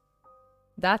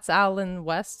 That's Alan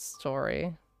West's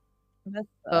story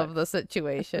of the Really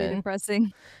situation.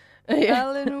 depressing. Yeah.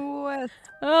 Alan West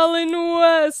Alan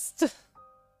West.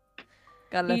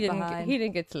 got left behind. He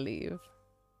didn't get to leave.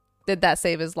 Did that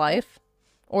save his life?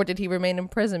 Or did he remain in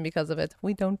prison because of it?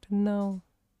 We don't know.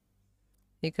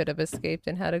 He could have escaped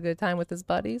and had a good time with his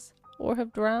buddies, or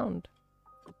have drowned.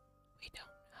 We don't know.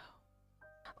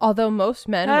 Although most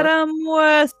men Adam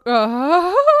West.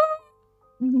 were...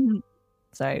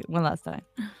 Sorry, one last time.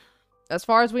 As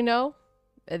far as we know,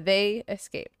 they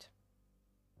escaped.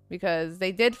 Because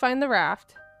they did find the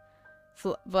raft,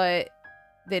 but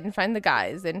they didn't find the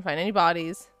guys. They didn't find any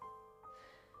bodies.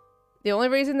 The only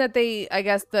reason that they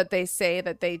say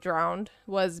that they drowned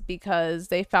was because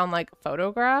they found like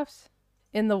photographs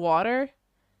in the water.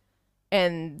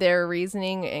 And their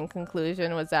reasoning and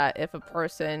conclusion was that if a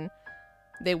person,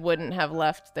 they wouldn't have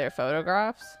left their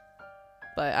photographs.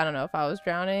 But I don't know, if I was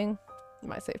drowning, I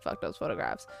might say fuck those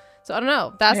photographs. So I don't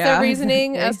know. That's their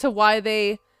reasoning as to why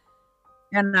they...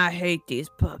 And I hate these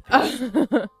puppies.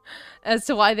 as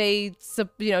to why they,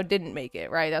 didn't make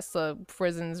it, right? That's the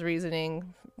prison's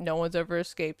reasoning. No one's ever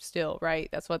escaped still, right?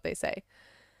 That's what they say.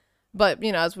 But,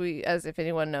 as if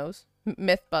anyone knows,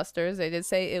 Mythbusters, they did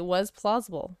say it was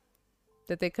plausible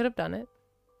that they could have done it.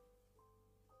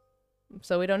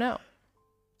 So we don't know.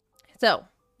 So...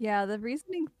 Yeah, the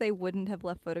reasoning they wouldn't have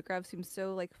left photographs seems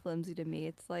so like flimsy to me.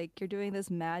 It's like you're doing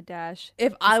this mad dash.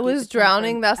 If I was attempt from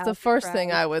drowning, that's the first thing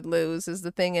Alcatraz. I would lose is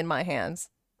the thing in my hands.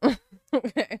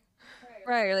 Okay.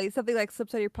 Right, or like something like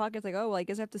slips out of your pocket. It's like, oh, well, I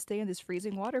guess I have to stay in this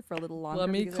freezing water for a little longer. Let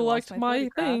me because I lost collect my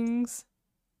photograph. things.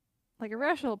 Like a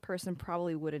rational person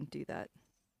probably wouldn't do that.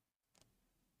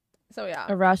 So yeah.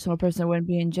 A rational person wouldn't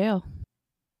be in jail.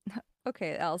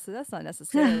 Okay, Allison, that's not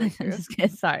necessarily true. Just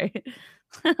kidding, sorry.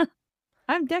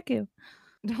 I'm Deku.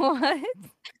 What?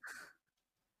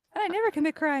 I never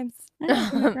commit crimes. I never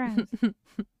commit crimes.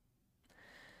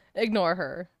 Ignore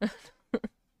her.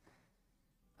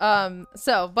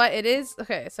 But it is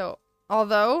okay. So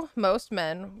although most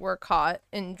men were caught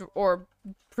or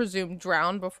presumed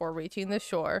drowned before reaching the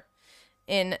shore,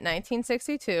 in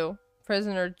 1962,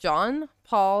 prisoner John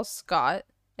Paul Scott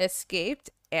escaped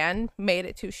and made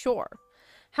it to shore.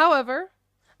 However,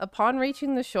 upon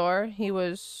reaching the shore, he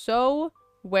was so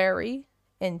wary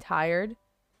and tired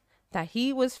that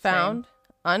he was found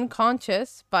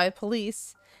unconscious by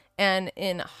police and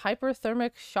in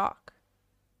hyperthermic shock.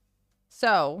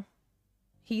 So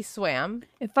he swam.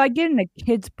 If I get in a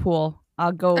kid's pool,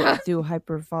 I'll go do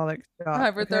hyperfolic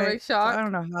shock. Hyperthermic shock? So I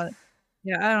don't know how.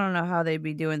 Yeah, I don't know how they'd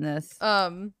be doing this.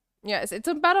 Yes, it's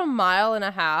about 1.5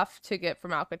 miles to get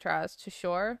from Alcatraz to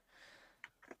shore.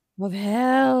 Of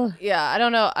hell. Yeah, I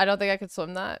don't know. I don't think I could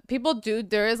swim that. People do.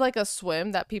 There is like a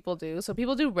swim that people do. So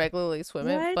people do regularly swim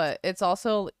it, What? but it's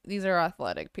also these are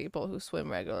athletic people who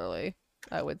swim regularly,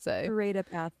 I would say. Straight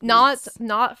up Not athletes.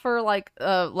 not for like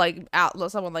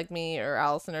someone like me or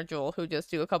Allison or Joel who just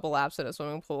do a couple laps in a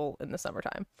swimming pool in the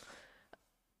summertime.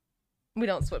 We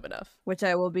don't swim enough. Which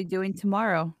I will be doing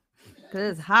tomorrow.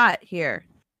 Because it's hot here.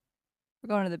 We're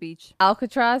going to the beach.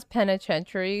 Alcatraz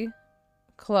Penitentiary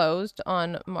closed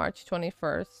on March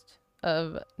 21st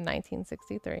of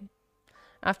 1963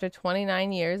 after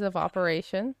 29 years of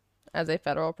operation as a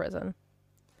federal prison.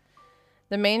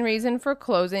 The main reason for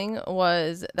closing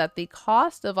was that the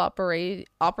cost of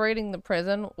operating the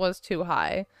prison was too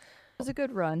high. It was a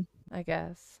good run. I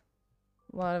guess.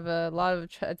 A lot of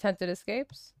attempted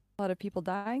escapes. A lot of people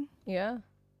dying. Yeah.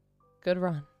 Good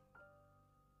run.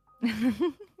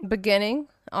 Beginning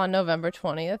on November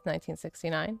 20th,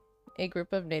 1969, a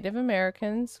group of Native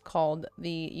Americans called the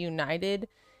United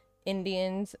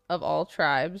Indians of All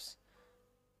Tribes,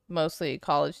 mostly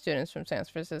college students from San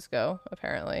Francisco,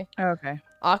 apparently, Okay.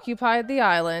 occupied the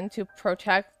island to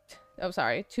protest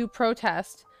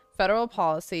federal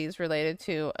policies related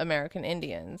to American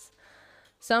Indians.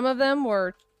 Some of them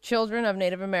were children of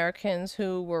Native Americans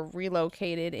who were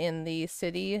relocated in the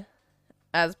city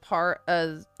as part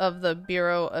of the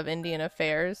Bureau of Indian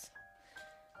Affairs,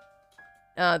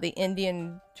 the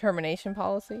Indian Termination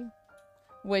Policy,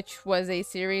 which was a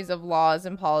series of laws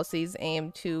and policies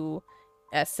aimed to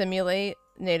assimilate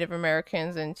Native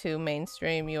Americans into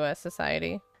mainstream U.S.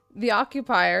 society. The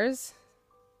occupiers,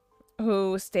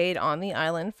 who stayed on the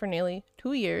island for nearly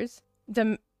 2 years,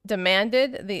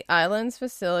 demanded the island's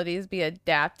facilities be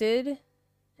adapted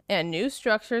and new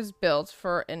structures built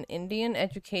for an Indian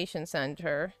education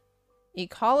center,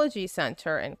 ecology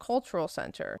center, and cultural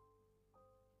center.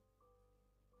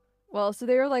 Well, so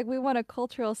they were like, we want a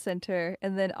cultural center,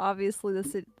 and then obviously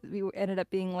we ended up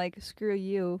being like, screw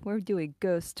you, we're doing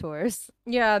ghost tours.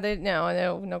 Yeah,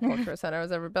 no cultural center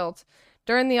was ever built.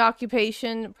 During the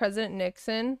occupation, President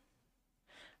Nixon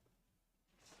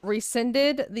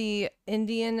rescinded the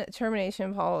Indian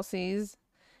termination policies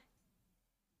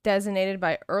designated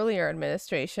by earlier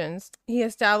administrations. He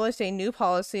established a new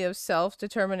policy of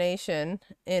self-determination,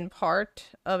 in part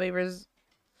of a result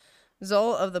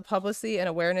of the publicity and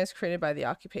awareness created by the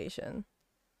occupation.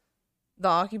 The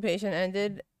occupation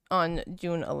ended on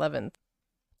June 11th.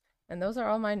 And those are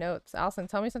all my notes. Allison,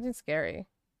 tell me something scary.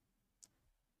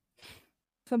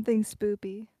 Something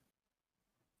spoopy.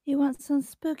 You want some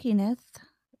spookiness?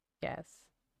 Yes.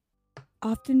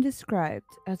 Often described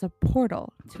as a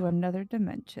portal to another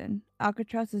dimension,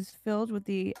 Alcatraz is filled with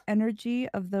the energy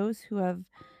of those who have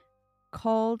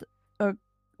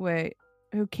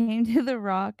who came to the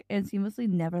rock and seamlessly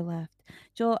never left.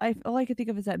 Joel, all I can think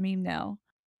of is that meme now.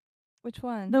 Which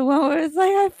one? The one where it's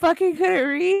like, I fucking couldn't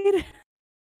read.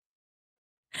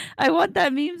 I want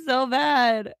that meme so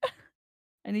bad.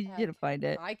 I need you to find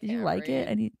it. I Did you can't like it?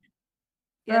 read.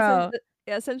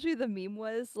 Yeah, essentially the meme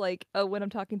was like, when I'm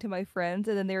talking to my friends,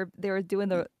 and then they were doing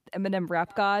the Eminem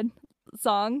Rap God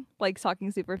song, like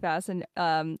talking super fast and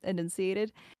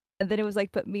enunciated, and then it was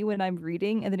like, but me when I'm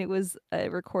reading, and then it was a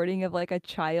recording of like a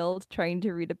child trying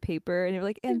to read a paper, and you're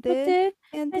like, and then this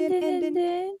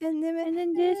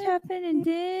happened, and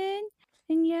then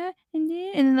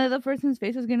like, the person's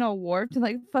face was getting all warped and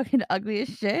like fucking ugly as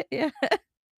shit. Yeah, it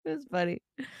was funny.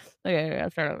 Okay,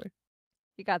 I'll start over.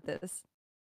 You got this.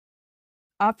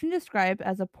 Often described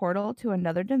as a portal to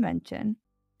another dimension,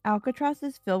 Alcatraz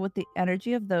is filled with the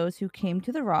energy of those who came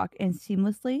to the rock and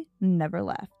seamlessly never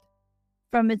left.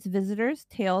 From its visitors,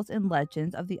 tales and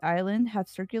legends of the island have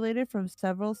circulated for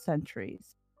several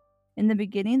centuries. In the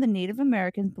beginning, the Native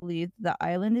Americans believed the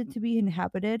island to be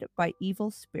inhabited by evil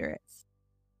spirits.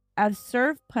 As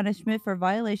served punishment for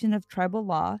violation of tribal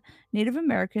law, Native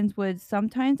Americans would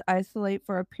sometimes isolate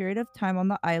for a period of time on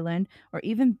the island or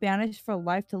even banished for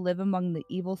life to live among the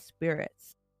evil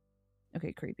spirits.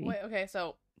 Okay, creepy. Wait, okay,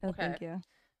 so Oh, thank you.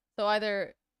 So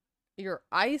either you're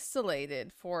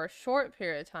isolated for a short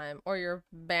period of time or you're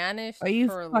banished Or you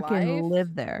for fucking life.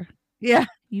 live there. Yeah,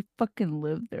 you fucking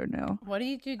live there now. What do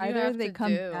you Either have they to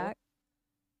come do? back,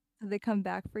 they come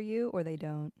back for you, or they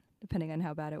don't, depending on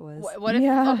how bad it was. What if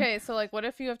Yeah. okay, so like what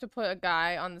if you have to put a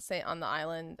guy on the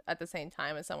island at the same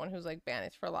time as someone who's like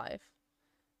banished for life?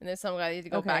 And then some guy needs to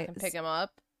go back and pick him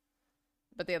up,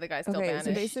 but the other guy's still banished.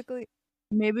 So basically,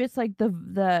 maybe it's like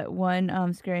the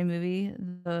one scary movie,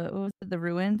 what was it, The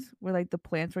Ruins, where like the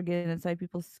plants were getting inside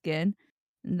people's skin,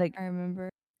 and like I remember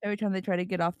every time they try to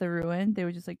get off the ruin, they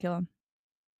would just like kill him.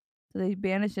 So they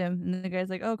banish him, and then the guy's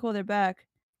like, "Oh, cool, they're back.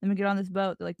 Let me get on this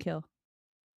boat." They're like, "Kill."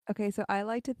 Okay, so I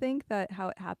like to think that how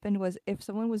it happened was if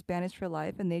someone was banished for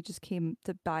life and they just came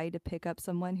to buy to pick up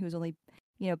someone who was only,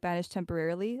 banished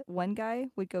temporarily, one guy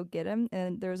would go get him,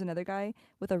 and there was another guy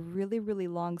with a really, really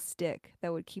long stick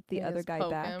that would keep the You other just guy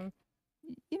poke back. him.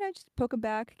 Just poke him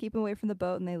back, keep him away from the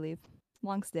boat, and they leave.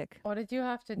 Long stick. What did you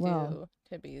have to Well,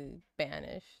 do to be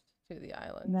banished to the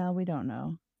island? no, we don't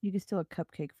know. You can steal a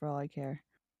cupcake for all I care.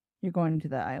 You're going to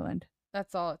the island.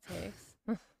 That's all it takes.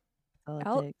 That's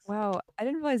all it takes. Wow, I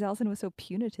didn't realize Allison was so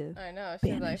punitive. I know.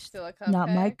 She's like, Banished. still a cupcake. Not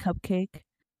my cupcake.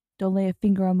 Don't lay a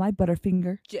finger on my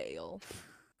butterfinger. Jail.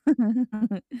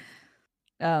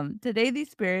 Today, these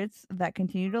spirits that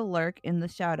continue to lurk in the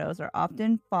shadows or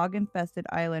often fog-infested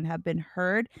island have been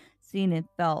heard, seen, and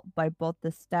felt by both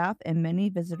the staff and many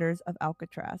visitors of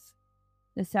Alcatraz.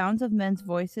 The sounds of men's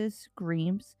voices,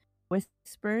 screams,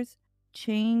 whispers,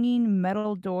 changing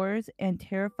metal doors, and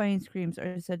terrifying screams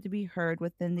are said to be heard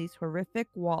within these horrific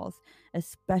walls,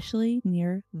 especially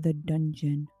near the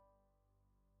dungeon.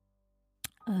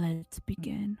 Let's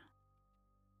begin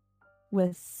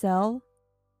with cell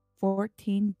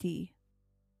 14D.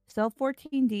 Cell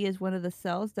 14D is one of the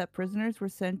cells that prisoners were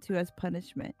sent to as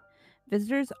punishment.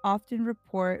 Visitors often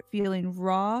report feeling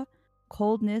raw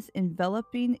coldness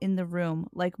enveloping in the room,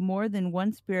 like more than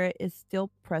one spirit is still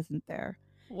present there.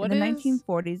 What In the is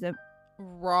 1940s,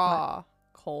 raw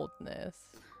coldness?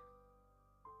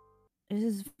 this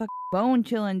is fucking bone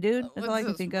chilling, dude. That's all I What's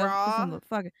can this, think of. raw?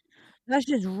 That's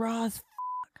just raw as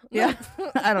yeah.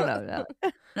 I don't know.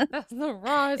 That's the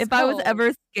rawest. If I was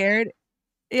ever scared,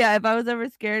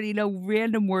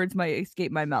 random words might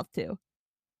escape my mouth too.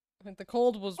 The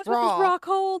cold was What's with raw. this raw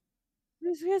cold?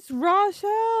 This is raw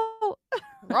shell.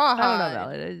 Rawhide. I don't know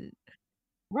about it.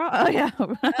 Raw, oh yeah,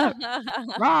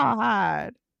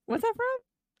 rawhide. What's that from?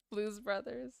 Blues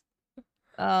Brothers.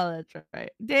 Oh, that's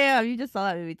right. Damn, you just saw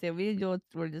that movie too. We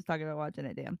were just talking about watching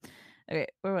it. Damn. Okay,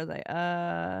 where was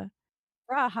I?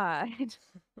 Rawhide.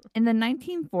 In the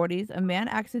 1940s, a man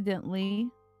accidentally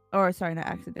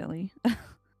accidentally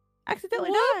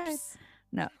died. Whoops.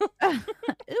 No.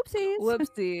 Oopsies.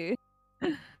 Whoopsie.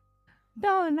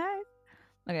 Don't nice.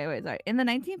 Okay, wait, sorry. In the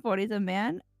 1940s, a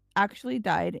man actually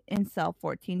died in cell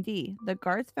 14D. The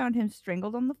guards found him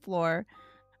strangled on the floor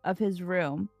of his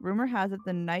room. Rumor has it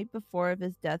the night before of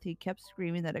his death, he kept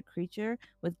screaming that a creature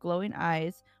with glowing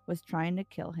eyes was trying to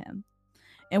kill him.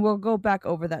 And we'll go back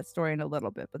over that story in a little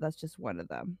bit, but that's just one of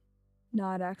them.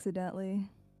 Not accidentally.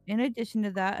 In addition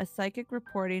to that, a psychic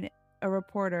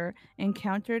reporter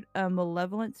encountered a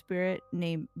malevolent spirit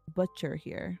named Butcher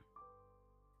here,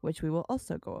 which we will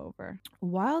also go over.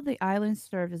 While the island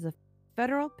served as a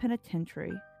federal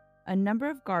penitentiary, a number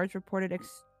of guards reported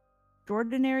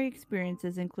extraordinary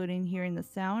experiences, including hearing the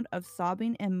sound of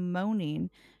sobbing and moaning,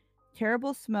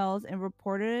 terrible smells, and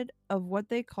reported of what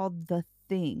they called the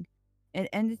Thing, an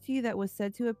entity that was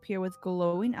said to appear with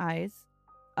glowing eyes.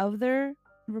 Other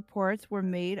reports were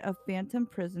made of phantom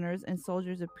prisoners and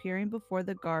soldiers appearing before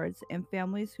the guards and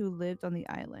families who lived on the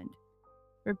island.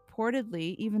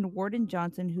 Reportedly, even Warden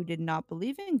Johnson, who did not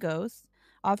believe in ghosts,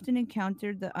 often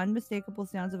encountered the unmistakable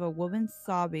sounds of a woman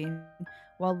sobbing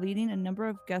while leading a number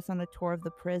of guests on a tour of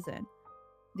the prison.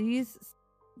 These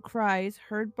cries,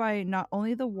 heard by not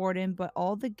only the warden but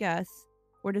all the guests,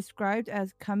 were described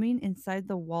as coming inside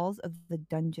the walls of the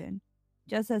dungeon.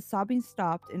 Just as sobbing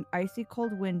stopped, an icy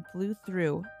cold wind blew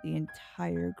through the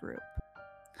entire group.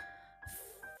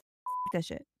 That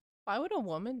shit. Why would a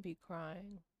woman be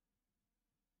crying?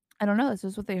 I don't know. This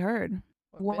is what they heard.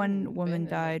 Or One been woman in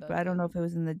the died, but I don't know if dungeon? it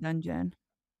was in the dungeon.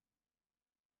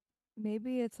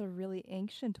 Maybe it's a really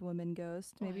ancient woman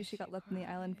ghost. Why Maybe is she got she left in the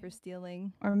island for crying?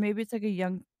 stealing. Or maybe it's like a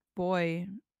young boy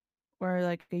or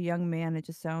like a young man. It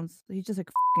just sounds, he's just like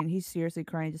he's seriously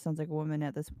crying. It just sounds like a woman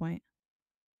at this point.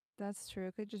 That's true.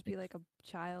 It could just be like a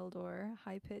child or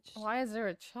high pitched. Why is there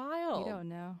a child? You don't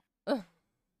know.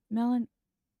 Melon,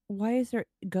 why is there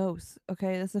ghosts?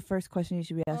 Okay, that's the first question you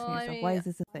should be asking Well, I yourself. Why mean, is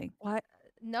this a thing? What?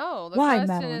 No, the Why, question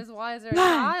Madeline? is why is there a Why?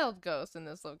 child ghost in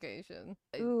this location?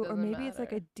 It Ooh, or doesn't maybe it's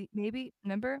like matter. maybe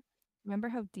remember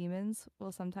how demons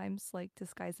will sometimes like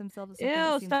disguise themselves as something Ew,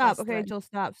 that seems stop. less Okay, threatening? Jill,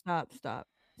 stop.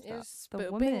 You're The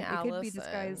spooping woman, it Allison. could be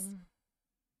disguised.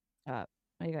 Stop.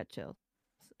 I got chills.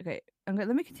 Okay, let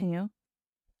me continue.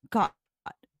 God,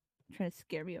 trying to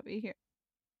scare me over here.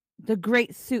 The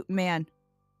Great Suit Man.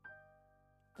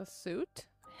 The suit?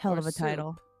 Hell Or of a soup?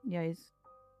 title. Yeah, he's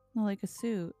not like a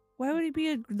suit. Why would he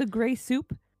be the gray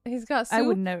soup? He's got soup. I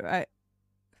would never.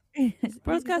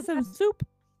 Bro's got he's some soup.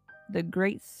 The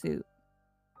Great Suit.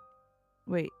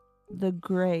 Wait, the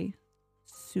Gray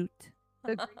Suit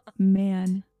The,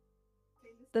 Man.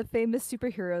 the famous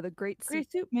superhero, the Great Gray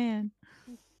Suit. Suit Man.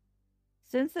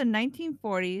 Since the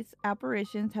 1940s,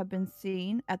 apparitions have been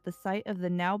seen at the site of the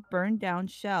now burned down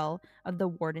shell of the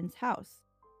warden's house.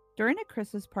 During a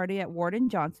Christmas party at Warden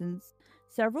Johnson's,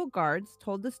 several guards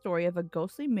told the story of a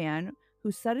ghostly man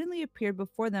who suddenly appeared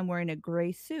before them wearing a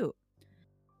gray suit,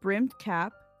 brimmed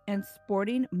cap, and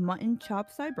sporting mutton chop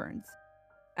sideburns.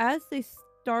 As they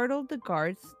startled the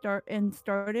guards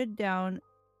started down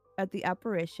at the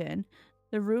apparition,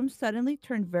 the room suddenly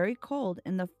turned very cold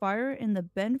and the fire in the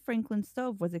Ben Franklin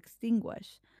stove was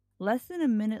extinguished. Less than a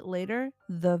minute later,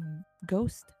 the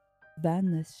ghost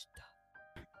vanished.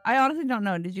 I honestly don't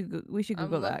know. We should I'm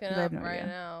Google that looking because I have up no right idea.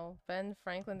 now. Ben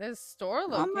Franklin. There's store Oh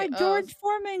located. my George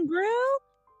Foreman grill.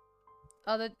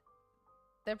 Oh,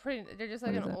 they're pretty. They're just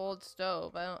like What is an it? old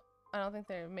stove. I don't think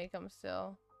they make them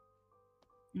still.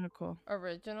 Oh, cool.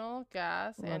 Original,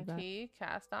 gas, Love that. antique,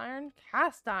 cast iron.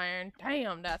 Cast iron.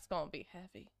 Damn, that's gonna be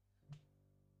heavy.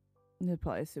 It's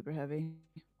probably super heavy.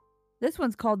 This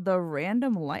one's called the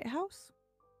Random Lighthouse.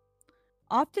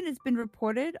 Often it's been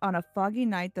reported on a foggy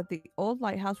night that the old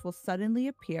lighthouse will suddenly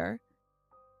appear,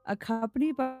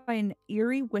 accompanied by an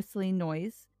eerie whistling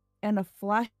noise and a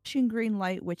flashing green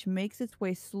light which makes its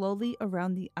way slowly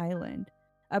around the island,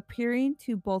 appearing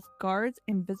to both guards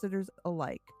and visitors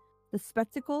alike. The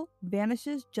spectacle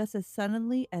vanishes just as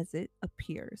suddenly as it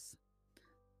appears.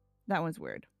 That one's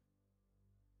weird.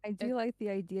 I do like the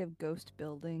idea of ghost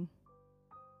building.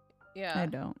 Yeah. I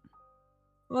don't.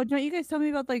 Well, don't you guys tell me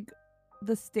about like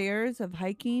the stairs of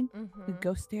hiking, the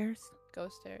ghost stairs?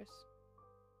 Ghost stairs.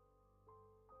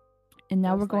 And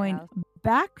now Ghost we're going lighthouse.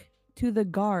 back to the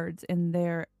guards and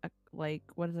their like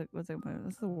what is it? What's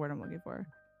the word I'm looking for?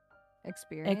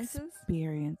 Experiences?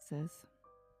 Experiences.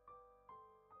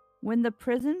 When the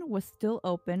prison was still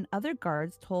open, other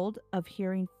guards told of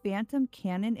hearing phantom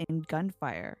cannon and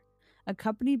gunfire,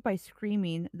 accompanied by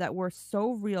screaming that were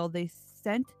so real they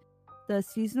sent the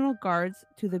seasonal guards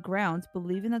to the grounds,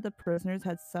 believing that the prisoners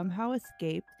had somehow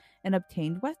escaped and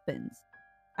obtained weapons.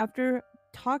 After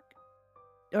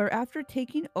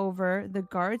taking over, the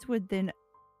guards would then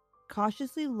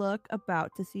cautiously look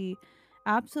about to see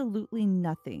absolutely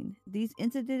nothing. These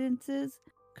incidences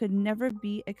could never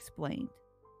be explained.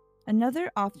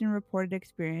 Another often reported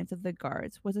experience of the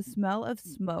guards was a smell of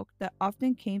smoke that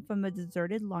often came from a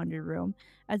deserted laundry room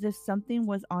as if something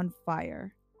was on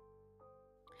fire.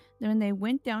 Then when they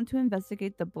went down to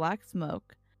investigate, the black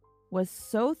smoke was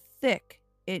so thick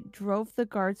it drove the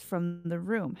guards from the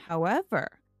room. However,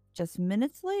 just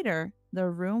minutes later, the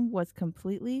room was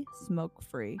completely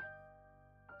smoke-free.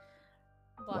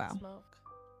 Black Wow. smoke.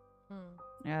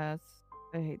 Yes,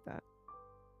 I hate that.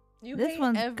 You This hate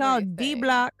one's called D everything.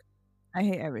 Block. I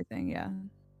hate everything, yeah.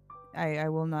 I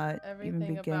will not even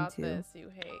Everything begin about to. this you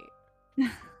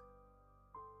hate.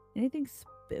 Anything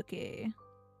spooky.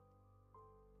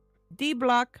 D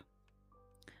Block.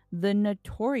 The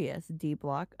notorious D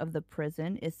Block of the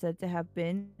prison is said to have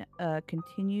been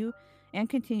continues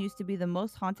to be the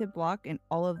most haunted block in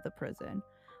all of the prison.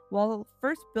 While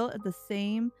first built at the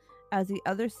same as the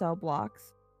other cell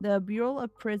blocks, the Bureau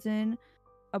of Prison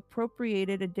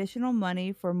appropriated additional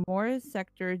money for Morris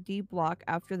Sector D Block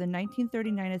after the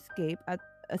 1939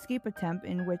 escape attempt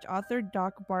in which author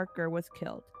Doc Barker was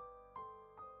killed.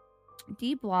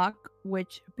 D Block,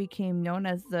 which became known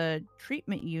as the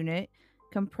treatment unit,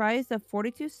 comprised of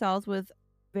 42 cells with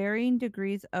varying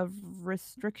degrees of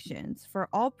restrictions. For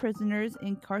all prisoners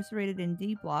incarcerated in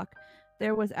D Block,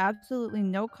 there was absolutely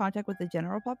no contact with the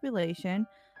general population.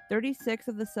 36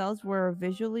 of the cells were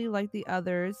visually like the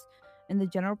others in the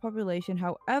general population.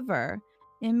 However,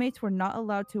 inmates were not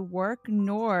allowed to work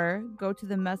nor go to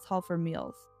the mess hall for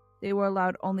meals. They were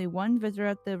allowed only one visitor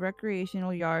at the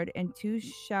recreational yard and 2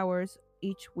 showers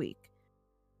each week.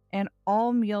 And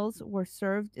all meals were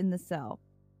served in the cell.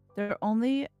 Their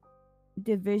only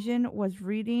division was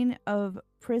reading of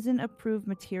prison-approved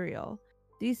material.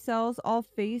 These cells all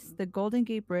face the Golden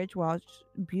Gate Bridge,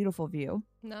 beautiful view.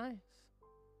 Nice.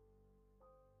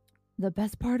 The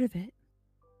best part of it,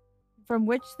 from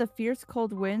which the fierce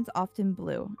cold winds often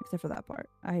blew, except for that part.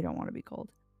 I don't want to be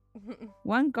cold.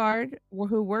 One guard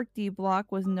who worked D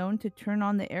Block was known to turn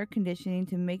on the air conditioning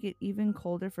to make it even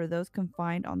colder for those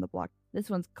confined on the block. This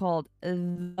one's called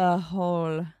The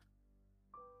Hole.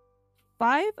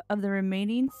 5 of the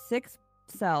remaining 6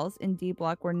 cells in D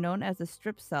Block were known as the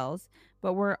strip cells,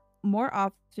 but were more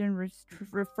often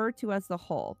referred to as the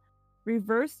Hole.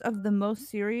 Reserved for the most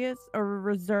serious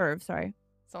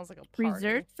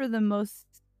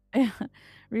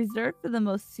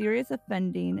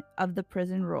offending of the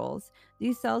prison rules.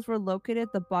 These cells were located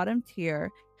at the bottom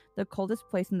tier, the coldest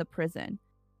place in the prison,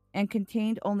 and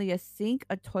contained only a sink,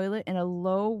 a toilet, and a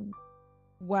low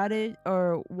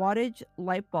wattage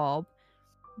light bulb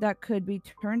that could be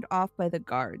turned off by the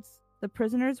guards. The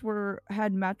prisoners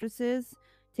had mattresses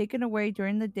taken away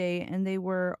during the day, and they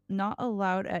were not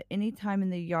allowed at any time in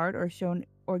the yard or shown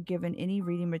or given any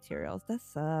reading materials. That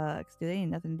sucks, dude. They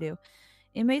ain't nothing to do.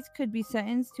 Inmates could be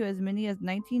sentenced to as many as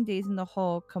 19 days in the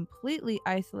hole, completely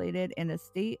isolated in a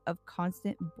state of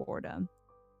constant boredom.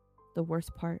 The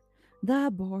worst part, the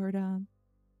boredom.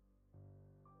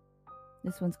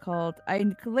 This one's called, I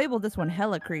labeled this one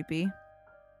hella creepy.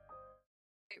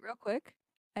 Wait, real quick.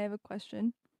 I have a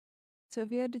question. So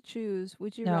if you had to choose,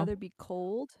 would you No. rather be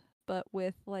cold but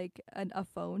with like a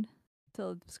phone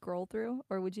to scroll through,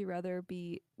 or would you rather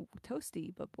be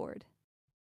toasty but bored?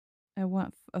 I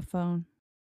want a phone.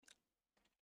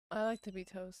 I like to be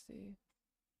toasty.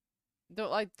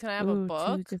 Can I have a Ooh,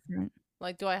 book? two different.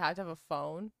 Like, do I have to have a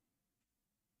phone?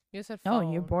 You said No,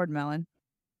 phone. you're bored, Melon.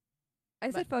 I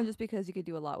said phone just because you could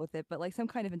do a lot with it, but like some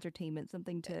kind of entertainment,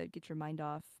 something to get your mind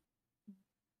off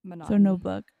monotony. So no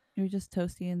book. You're just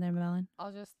toasty in there, Melon.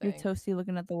 I'll just You're think. toasty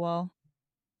looking at the wall.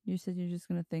 You said you're just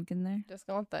gonna think in there. Just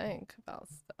gonna think about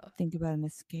stuff. Think about an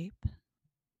escape.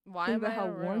 Why Think am about I how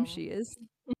in a warm room? she is.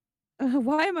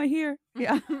 Why am I here?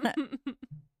 Yeah.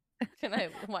 Can I?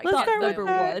 Why Let's can't start I with Rubber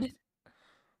that. wood.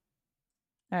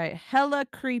 All right, hella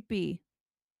creepy.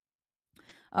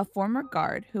 A former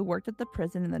guard who worked at the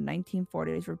prison in the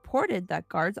 1940s reported that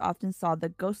guards often saw the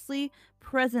ghostly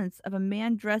presence of a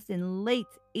man dressed in late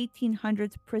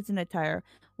 1800s prison attire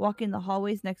walking the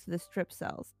hallways next to the strip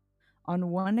cells. On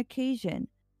one occasion,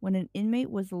 when an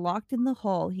inmate was locked in the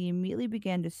hole, he immediately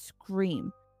began to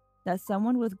scream that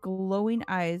someone with glowing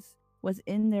eyes was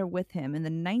in there with him. And the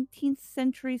 19th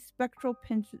century spectral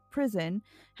prison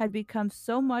had become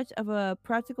so much of a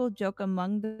practical joke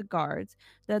among the guards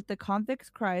that the convicts'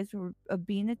 cries of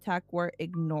being attacked were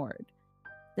ignored.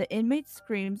 The inmates'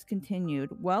 screams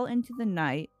continued well into the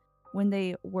night when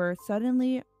they were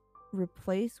suddenly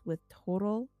replaced with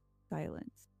total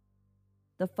silence.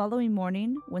 The following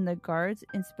morning, when the guards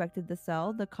inspected the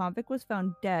cell, the convict was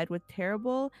found dead with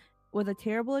a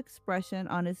terrible expression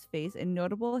on his face and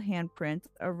notable handprints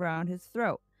around his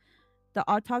throat. The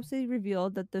autopsy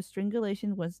revealed that the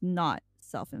strangulation was not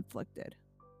self-inflicted.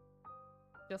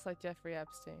 Just like Jeffrey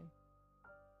Epstein.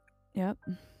 Yep.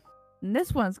 And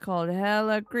this one's called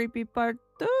Hella Creepy Part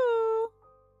 2.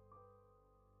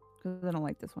 Because I don't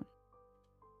like this one.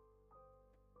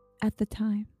 At the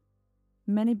time,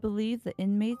 many believed the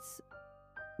inmate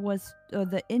was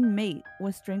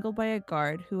strangled by a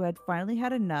guard who had finally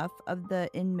had enough of the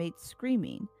inmate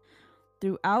screaming.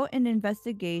 Throughout an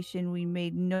investigation, we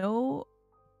made no...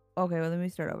 Okay, well, let me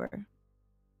start over.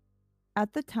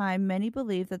 At the time, many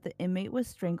believed that the inmate was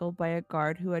strangled by a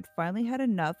guard who had finally had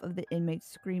enough of the inmate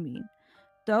screaming.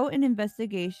 Though an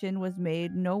investigation was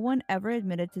made, no one ever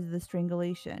admitted to the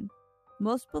strangulation.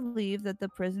 Most believe that the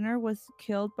prisoner was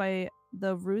killed by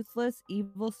the ruthless,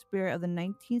 evil spirit of the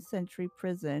 19th century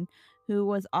prison, who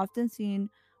was often seen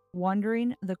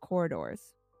wandering the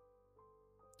corridors.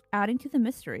 Adding to the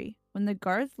mystery, when the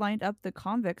guards lined up the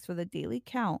convicts for the daily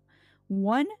count,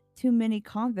 one too many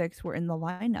convicts were in the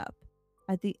lineup.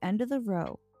 At the end of the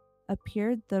row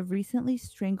appeared the recently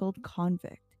strangled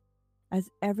convict. As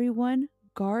everyone,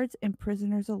 guards and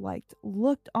prisoners alike,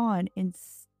 looked on in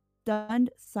stunned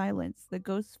silence, the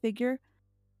ghost figure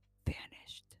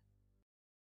vanished.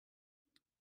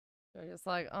 They're just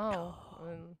like, oh,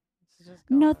 and it's just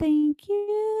No, gone. thank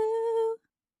you.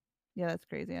 Yeah, that's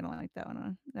crazy. I don't like that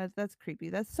one. That's creepy.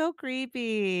 That's so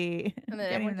creepy. And then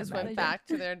Can't everyone even just imagine. went back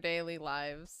to their daily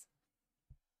lives.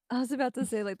 I was about to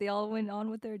say, like, they all went on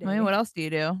with their day. I mean, what else do you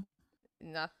do?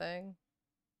 Nothing.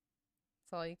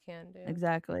 That's all you can do.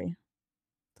 Exactly.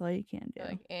 That's all you can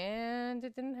do. And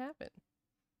it didn't happen.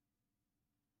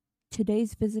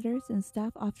 Today's visitors and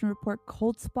staff often report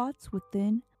cold spots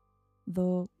within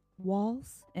the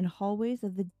walls and hallways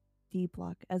of the D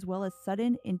block, as well as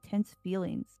sudden, intense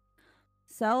feelings.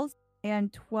 Cells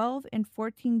and 12 and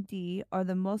 14D are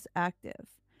the most active.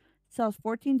 Cells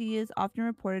 14D is often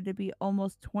reported to be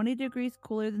almost 20 degrees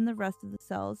cooler than the rest of the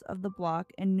cells of the block,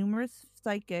 and numerous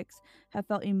psychics have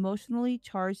felt emotionally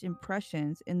charged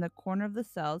impressions in the corner of the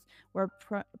cells where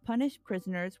punished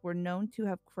prisoners were known to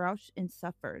have crouched and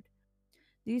suffered.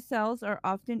 These cells are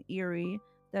often eerie,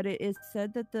 that it is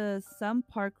said that some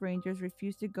park rangers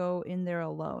refuse to go in there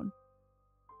alone.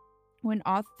 When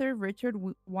author Richard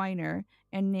Weiner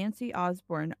and Nancy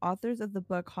Osborne, authors of the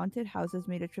book Haunted Houses,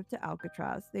 made a trip to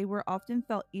Alcatraz, they were often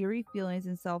felt eerie feelings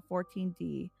in cell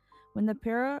 14D. When the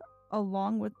pair,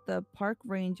 along with the park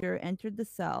ranger, entered the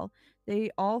cell,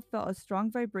 they all felt a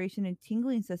strong vibration and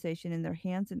tingling sensation in their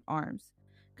hands and arms.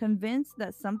 Convinced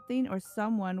that something or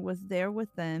someone was there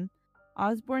with them,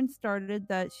 Osborne started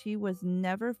that she was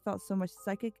never felt so much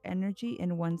psychic energy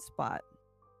in one spot.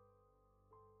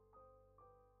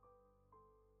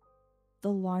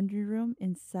 The laundry room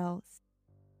in cell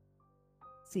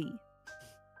C.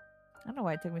 I don't know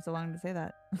why it took me so long to say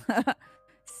that.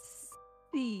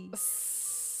 C.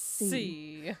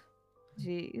 C.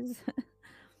 Jeez.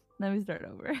 Let me start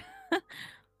over.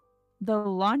 The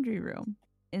laundry room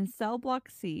in cell block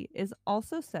C is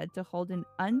also said to hold an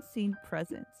unseen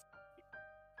presence.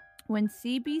 When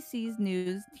CBC's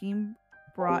news team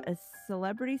brought a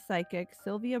celebrity psychic,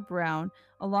 Sylvia Brown,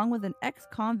 along with an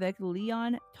ex-convict,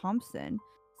 Leon Thompson,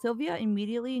 Sylvia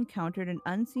immediately encountered an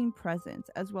unseen presence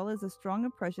as well as a strong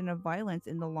impression of violence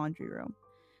in the laundry room.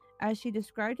 As she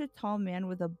described a tall man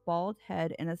with a bald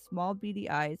head and a small beady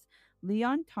eyes,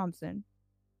 Leon Thompson,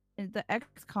 the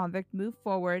ex-convict, moved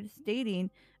forward, stating,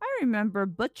 "I remember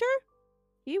Butcher.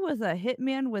 He was a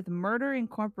hitman with Murder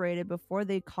Incorporated before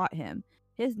they caught him.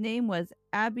 His name was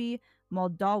Abby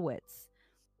Moldowitz,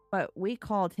 but we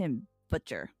called him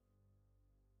Butcher."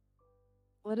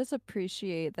 Let us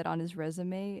appreciate that on his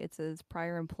resume it says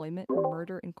prior employment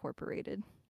Murder Incorporated.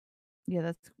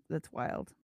 Yeah, that's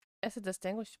wild. It's a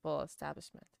distinguishable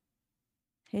establishment.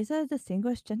 He's a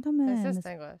distinguished gentleman. It's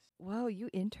distinguished. Whoa, you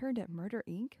interned at Murder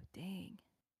Inc.? Dang.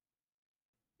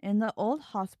 In the old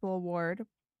hospital ward,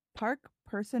 park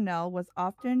personnel was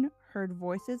often heard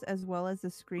voices as well as the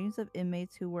screams of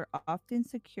inmates who were often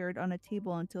secured on a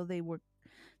table until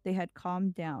they had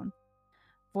calmed down.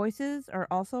 Voices are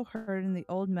also heard in the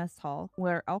old mess hall,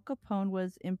 where Al Capone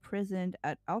was imprisoned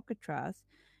at Alcatraz.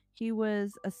 He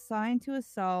was assigned to a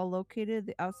cell located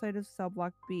the outside of cell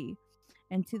block B,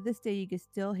 and to this day you can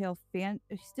still hear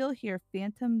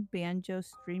phantom banjo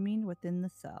streaming within the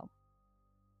cell.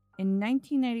 In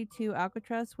 1992,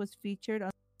 Alcatraz was featured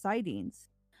on Sightings,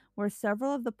 where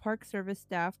several of the Park Service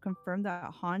staff confirmed the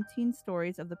haunting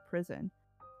stories of the prison.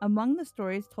 Among the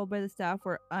stories told by the staff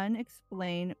were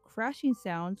unexplained crashing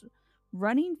sounds,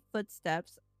 running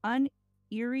footsteps,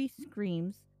 eerie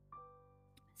screams,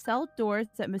 cell doors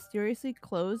that mysteriously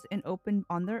closed and opened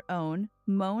on their own,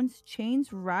 moans,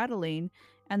 chains rattling,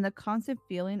 and the constant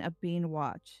feeling of being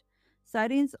watched.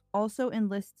 Sightings also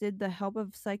enlisted the help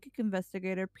of psychic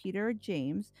investigator Peter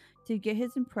James to get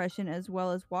his impression as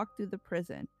well as walk through the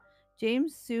prison.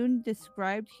 James soon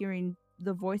described hearing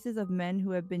the voices of men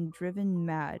who have been driven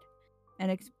mad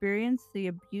and experienced the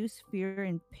abuse, fear,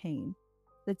 and pain.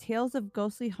 The tales of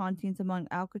ghostly hauntings among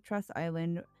Alcatraz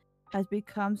Island has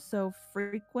become so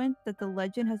frequent that the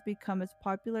legend has become as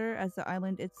popular as the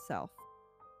island itself.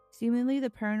 Seemingly, the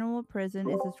paranormal prison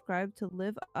is described to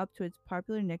live up to its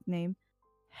popular nickname,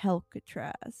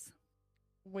 Helcatraz.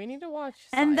 We need to watch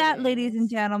And that, Sightings. ladies and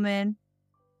gentlemen,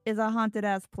 is a haunted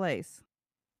ass place.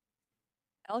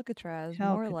 Alcatraz,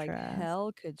 more like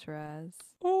Helcatraz.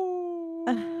 Ooh.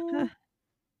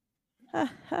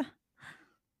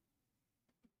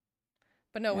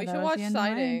 But no, Yeah, we that should was watch the end of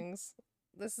mine. Sightings.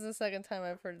 This is the second time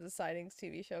I've heard the Sightings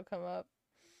TV show come up.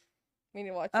 We need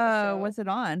to watch that show. What's it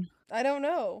on? I don't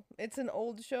know. It's an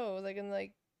old show, like in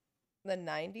like the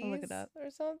 90s I'll look it up.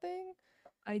 or something.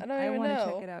 I don't even want to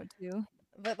know. check it out too.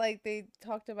 But like they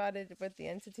talked about it with the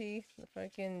entity. The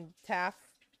fucking Taff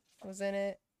was in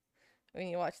it. When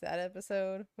you watch that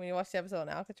episode, when you watch the episode on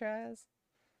Alcatraz,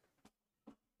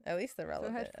 at least the So it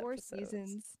relevant had 4 episodes.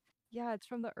 seasons. Yeah, it's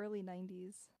from the early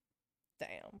 90s.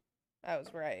 Damn, I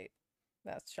was right.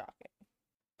 That's shocking.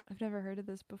 I've never heard of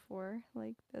this before,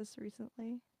 like this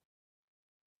recently.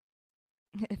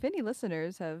 If any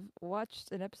listeners have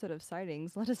watched an episode of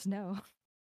Sightings, let us know.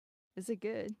 Is it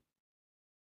good?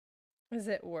 Is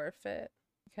it worth it?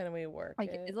 Can we work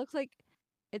Like, it? it looks like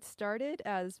it started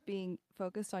as being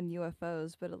focused on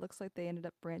UFOs, but it looks like they ended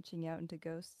up branching out into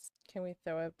ghosts. Can we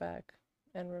throw it back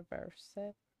and reverse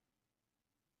it?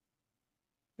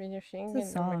 It's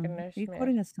a song. Are you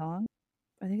quoting a song?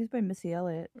 I think it's by Missy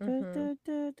Elliott. Mhm.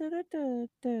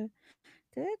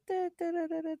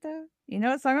 You know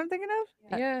what song I'm thinking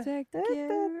of? Yeah. Take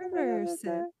it, reverse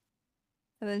it.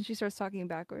 And then she starts talking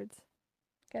backwards.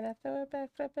 Gotta throw it back,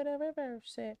 flip it, and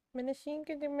reverse it. Machine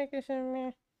can make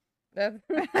it. That's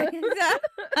You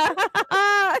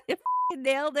f***ing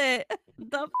nailed it.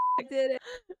 The f*** Did it?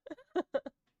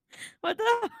 What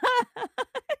the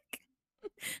fuck?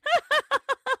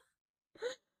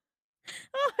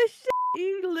 Oh shit!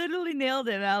 You literally nailed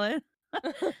it, Alan.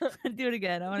 Do it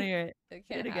again. I want to hear it. It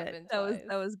can't again. happen That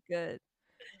twice. was good.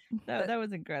 That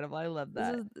was incredible. I love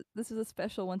that. This is a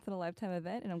special once in a lifetime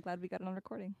event, and I'm glad we got it on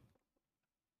recording.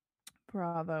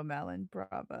 Bravo, Melon.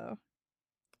 Bravo.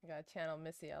 You gotta channel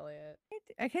Missy Elliott.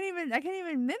 I can't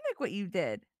even mimic what you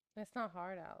did. It's not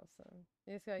hard, Allison.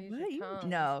 You just gotta use your What you tongue.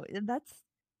 no,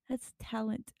 that's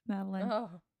talent, Madeline. Oh,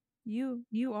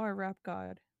 You are rap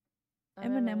god. I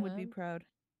don't Eminem would be know. proud.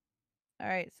 All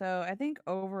right, so I think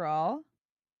overall,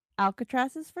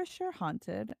 Alcatraz is for sure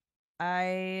haunted.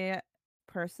 I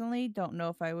personally don't know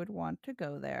if I would want to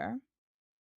go there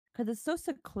because it's so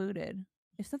secluded.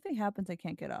 If something happens, I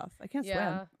can't get off. I can't swim.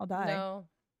 Yeah, I'll die. no,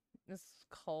 it's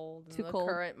cold, and Too the cold.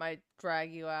 current might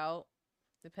drag you out,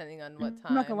 depending on what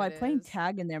I'm not gonna time lie, it playing is.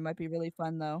 tag in there might be really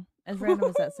fun though. As random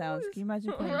as that sounds, can you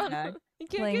imagine playing Run. tag? You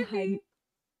can't Playing get hide. me.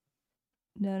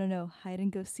 No. Hide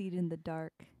and go seek in the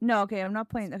dark. No, okay, I'm not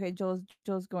playing. Okay, Joel's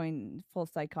going full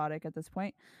psychotic at this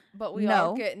point. But we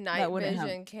all No, get that wouldn't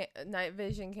happen. night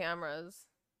vision cameras.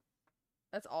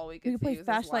 That's all we We get could to play use is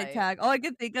flashlight light. tag. All I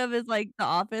can think of is like The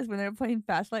Office when they're playing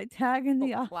flashlight tag in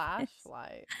the Oh, office.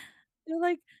 flashlight. They're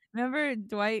like, remember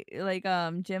Dwight? Like,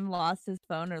 Jim lost his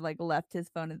phone or like left his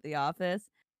phone at the office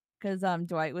because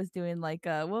Dwight was doing like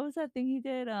what was that thing he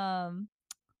did?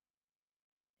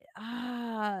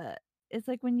 Ah, it's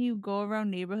like when you go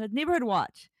around neighborhood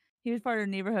watch. He was part of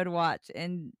neighborhood watch,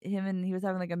 and he was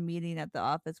having like a meeting at the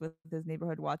office with his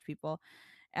neighborhood watch people,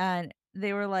 and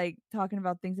they were like talking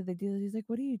about things that they do. He's like,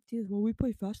 "What do you do?" Well, we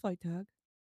play flashlight tag.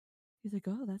 He's like,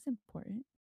 "Oh, that's important."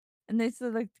 And they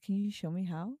said like, "Can you show me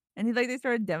how?" And they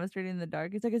started demonstrating in the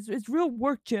dark. It's like it's real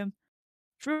work, Jim.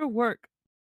 It's real work.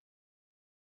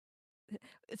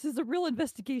 This is a real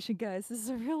investigation, guys. This is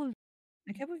a real.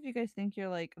 I can't believe you guys think you're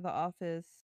like The Office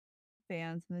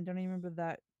fans and then don't even remember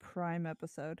that Prime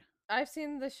episode. I've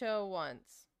seen the show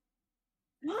once.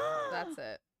 That's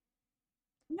it.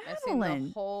 I've seen the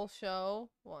Madeline. whole show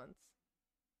once.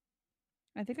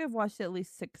 I think I've watched it at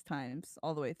least 6 times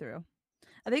all the way through.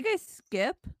 I think I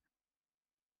skip.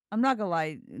 I'm not gonna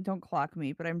lie, don't clock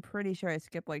me, but I'm pretty sure I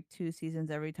skip like 2 seasons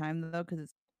every time though, because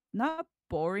it's not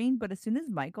boring. But as soon as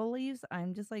Michael leaves,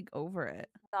 I'm just like over it.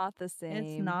 Not the same.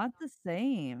 It's not the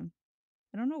same.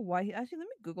 I don't know why. Actually, let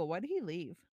me Google. Why did he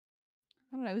leave?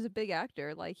 I don't know. He was a big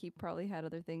actor. Like he probably had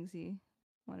other things he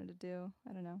wanted to do.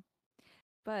 I don't know.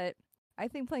 But I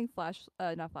think playing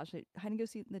not flashlight, hide and go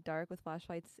seek in the dark with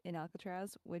flashlights in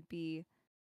Alcatraz would be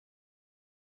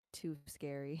too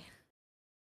scary.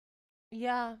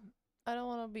 Yeah, I don't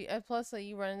want to be. Plus, like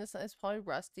you run into something, it's probably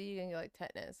rusty. You can get like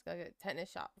tetanus. Gotta get a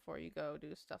tetanus shot before you go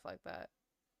do stuff like that.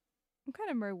 I'm kind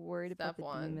of more worried about Step the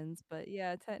one. demons, but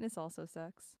yeah, tetanus also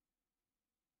sucks.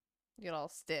 You get all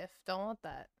stiff. Don't want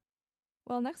that.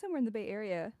 Well, next time we're in the Bay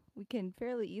Area, we can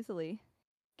fairly easily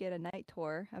get a night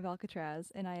tour of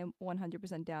Alcatraz, and I am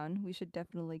 100% down. We should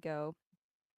definitely go.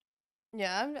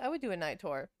 Yeah, I would do a night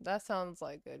tour. That sounds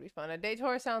like it'd be fun. A day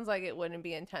tour sounds like it wouldn't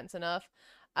be intense enough.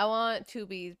 I want to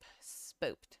be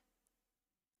spooked.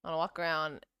 I want to walk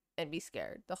around and be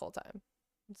scared the whole time.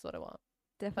 That's what I want.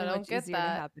 Definitely don't much get easier to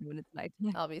that, happen when it's night.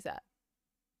 I'll be sad.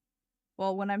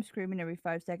 Well, when I'm screaming every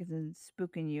 5 seconds and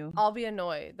spooking you. I'll be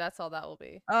annoyed. That's all that will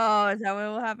be. Oh, is that what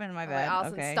will happen? My I'm bad. like,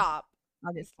 Allison, Okay. stop.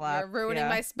 I'll get slapped. You're ruining yeah.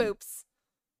 my spoops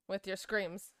with your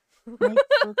screams. My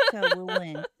spooks are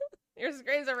ruined. Your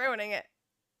screams are ruining it.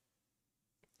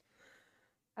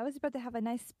 I was about to have a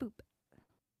nice spoop.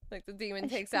 Like the demon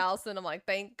takes Allison. I'm like,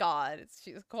 thank God,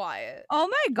 she's quiet. Oh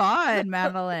my God,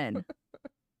 Madeline.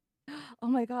 Oh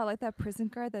my god, like that prison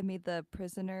guard that made the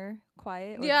prisoner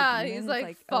quiet. Or Yeah, the demon. he's It's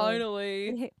like, oh,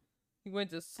 finally. He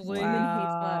went to sleep. demon hates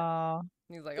that. Wow.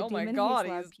 He's like, The oh my demon God, hates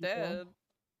loud he's people. dead.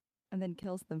 And then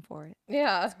kills them for it.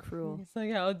 Yeah. It's cruel. He's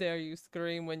like, how dare you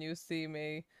scream when you see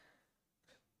me?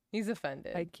 He's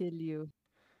offended. I kill you.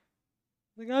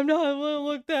 Like, I'm not gonna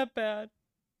look that bad.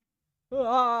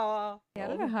 Ah. Yeah, I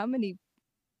don't know how many.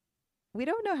 We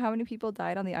don't know how many people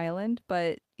died on the island,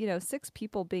 but 6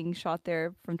 people being shot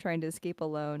there from trying to escape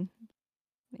alone.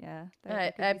 Yeah,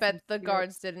 there could I be bet some the spirit-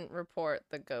 guards didn't report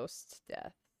the ghost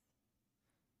death.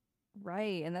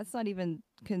 Right, and that's not even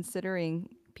considering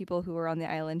people who were on the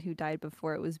island who died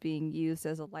before it was being used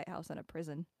as a lighthouse and a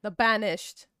prison. The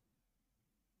banished.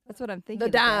 That's what I'm thinking.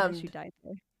 The banished who damned. died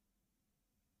there.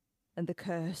 And the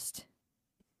cursed.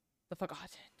 The forgotten.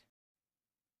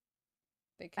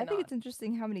 They I cannot. think it's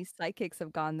interesting how many psychics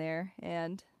have gone there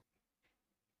and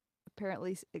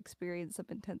apparently experienced some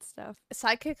intense stuff.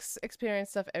 Psychics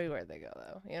experience stuff everywhere they go,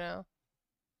 though. You know,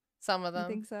 some of You them.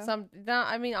 think so? Some. No,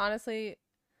 I mean, honestly,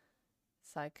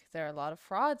 there are a lot of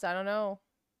frauds. I don't know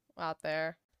out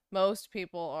there. Most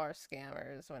people are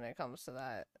scammers when it comes to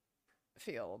that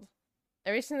field.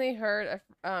 I recently heard,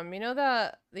 you know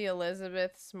the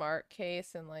Elizabeth Smart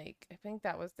case, and like I think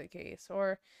that was the case,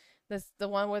 or the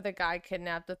one where the guy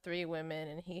kidnapped the 3 women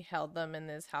and he held them in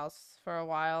his house for a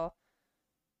while,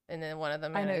 and then one of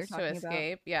them I know what managed you're to talking about.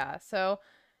 escape. Yeah, so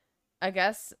I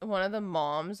guess one of the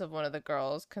moms of one of the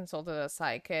girls consulted a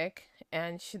psychic,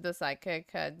 and the psychic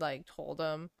had like told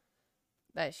him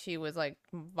that she was like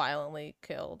violently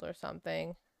killed or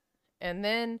something. And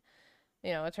then,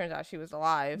 it turns out she was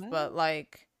alive, What? but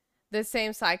like this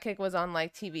same psychic was on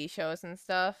like TV shows and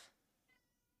stuff.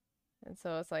 And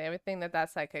so it's like everything that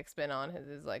psychic's been on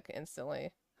is like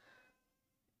instantly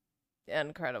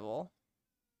incredible.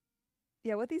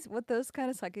 Yeah, what those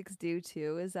kind of psychics do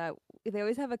too is that they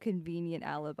always have a convenient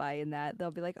alibi in that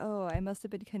they'll be like, "Oh, I must have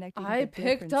been connecting with I a picked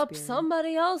different up spirit."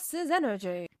 somebody else's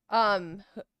energy.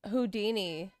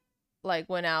 Houdini like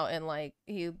went out and like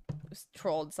he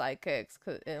trolled psychics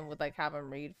and would like have them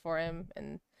read for him,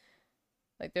 and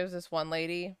like there's this one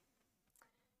lady,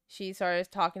 she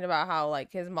started talking about how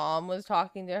like his mom was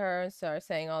talking to her and started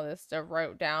saying all this stuff,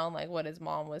 wrote down like what his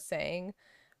mom was saying,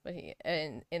 but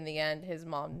in the end his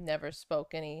mom never spoke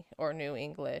any or knew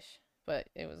English, but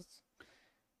it was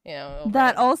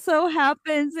That also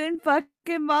happens in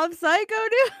fucking Mob Psycho,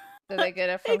 dude. Did they get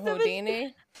it from Except it's-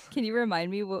 Houdini? Can you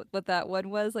remind me what that one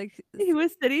was like? He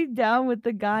was sitting down with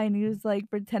the guy and he was like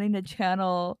pretending to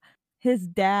channel his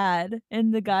dad,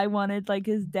 and the guy wanted like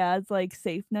his dad's like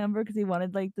safe number because he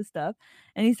wanted like the stuff,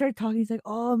 and he started talking. He's like,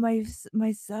 "Oh, my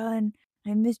son,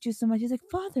 I missed you so much." He's like,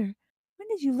 "Father, when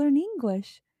did you learn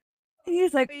English?" And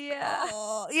he's like, Yeah.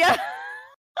 "Oh, yeah."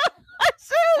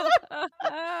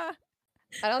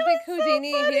 I don't think so Houdini,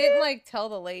 he funny. didn't like tell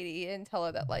the lady, he didn't tell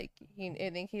her that like I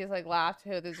think he just like laughed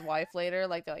with his wife later,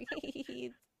 like they're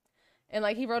like and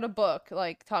like he wrote a book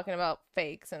like talking about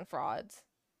fakes and frauds.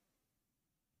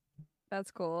 That's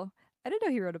cool. I didn't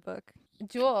know he wrote a book.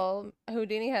 Jewel,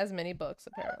 Houdini has many books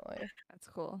apparently. That's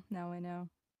cool. Now I know.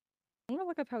 I'm gonna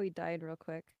look up how he died real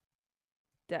quick.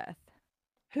 Death.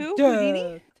 Who? Houdini?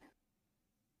 Death.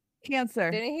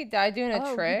 Cancer. Didn't he die doing a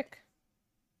Oh, trick?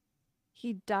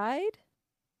 He died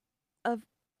of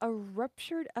a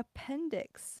ruptured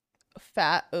appendix.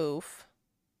 Fat oof.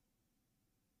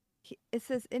 It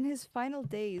says in his final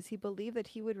days, he believed that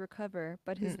he would recover,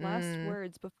 but his last Mm-mm.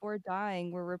 words before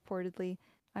dying were reportedly,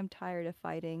 "I'm tired of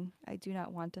fighting. I do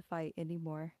not want to fight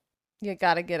anymore." You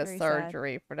gotta get a Very sad.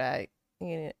 surgery for that. You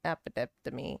need an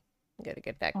appendectomy. You gotta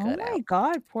get that Oh cut my out.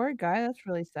 god, poor guy. That's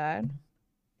really sad.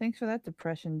 Thanks for that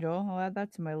depression, Joel. I'll add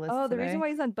that to my list Oh, the today. reason why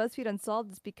he's on BuzzFeed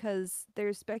Unsolved is because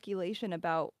there's speculation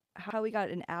about how he got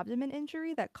an abdomen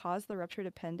injury that caused the ruptured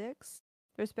appendix.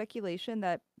 There's speculation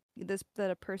that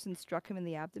a person struck him in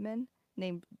the abdomen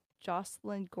named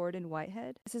Jocelyn Gordon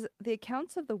Whitehead. This is the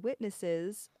accounts of the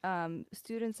witnesses,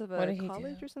 students of What a did he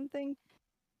college do? or something,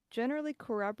 generally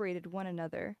corroborated one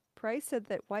another. Price said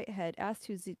that Whitehead asked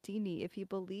Houdini if he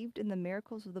believed in the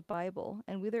miracles of the Bible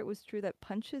and whether it was true that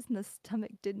punches in the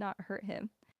stomach did not hurt him.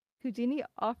 Houdini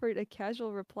offered a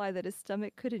casual reply that his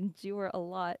stomach could endure a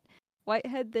lot.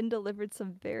 Whitehead then delivered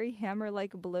some very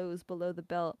hammer-like blows below the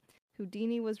belt.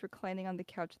 Houdini was reclining on the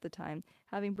couch at the time,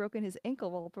 having broken his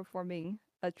ankle while performing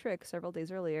a trick several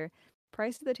days earlier.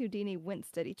 Price said that Houdini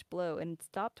winced at each blow and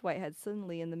stopped Whitehead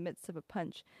suddenly in the midst of a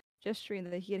punch, gesturing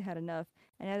that he had had enough,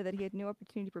 and added that he had no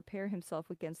opportunity to prepare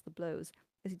himself against the blows,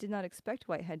 as he did not expect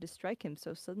Whitehead to strike him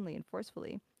so suddenly and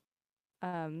forcefully.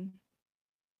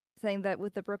 Saying that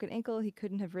with the broken ankle, he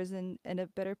couldn't have risen in a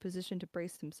better position to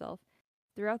brace himself.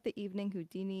 Throughout the evening,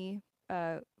 Houdini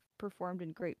performed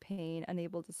in great pain,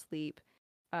 unable to sleep.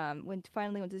 When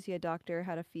finally went to see a doctor,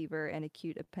 had a fever and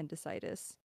acute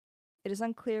appendicitis. It is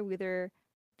unclear whether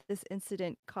this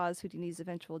incident caused Houdini's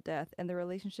eventual death, and the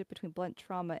relationship between blunt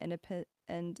trauma and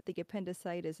the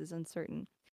appendicitis is uncertain.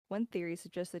 One theory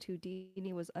suggests that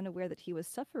Houdini was unaware that he was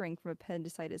suffering from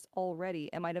appendicitis already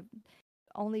and might have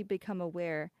only become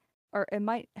aware, or it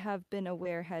might have been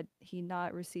aware had he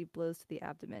not received blows to the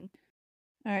abdomen.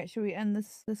 All right, should we end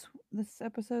this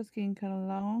episode's getting kind of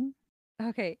long?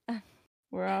 Okay.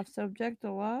 We're off subject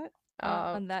a lot.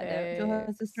 On that note, Joel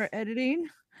has to start editing.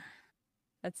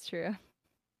 That's true.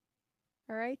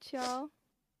 All right, y'all.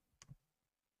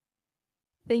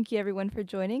 Thank you, everyone, for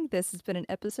joining. This has been an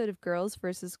episode of Girls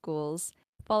vs. Ghouls.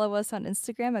 Follow us on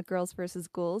Instagram at Girls vs.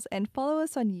 Ghouls and follow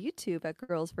us on YouTube at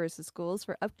Girls vs. Ghouls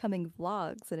for upcoming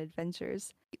vlogs and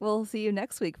adventures. We'll see you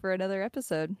next week for another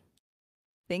episode.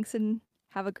 Thanks and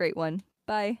have a great one.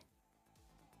 Bye.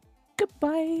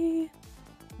 Goodbye.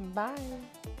 Bye.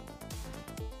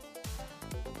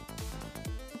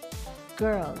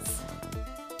 Girls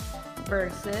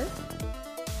versus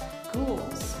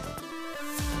ghouls.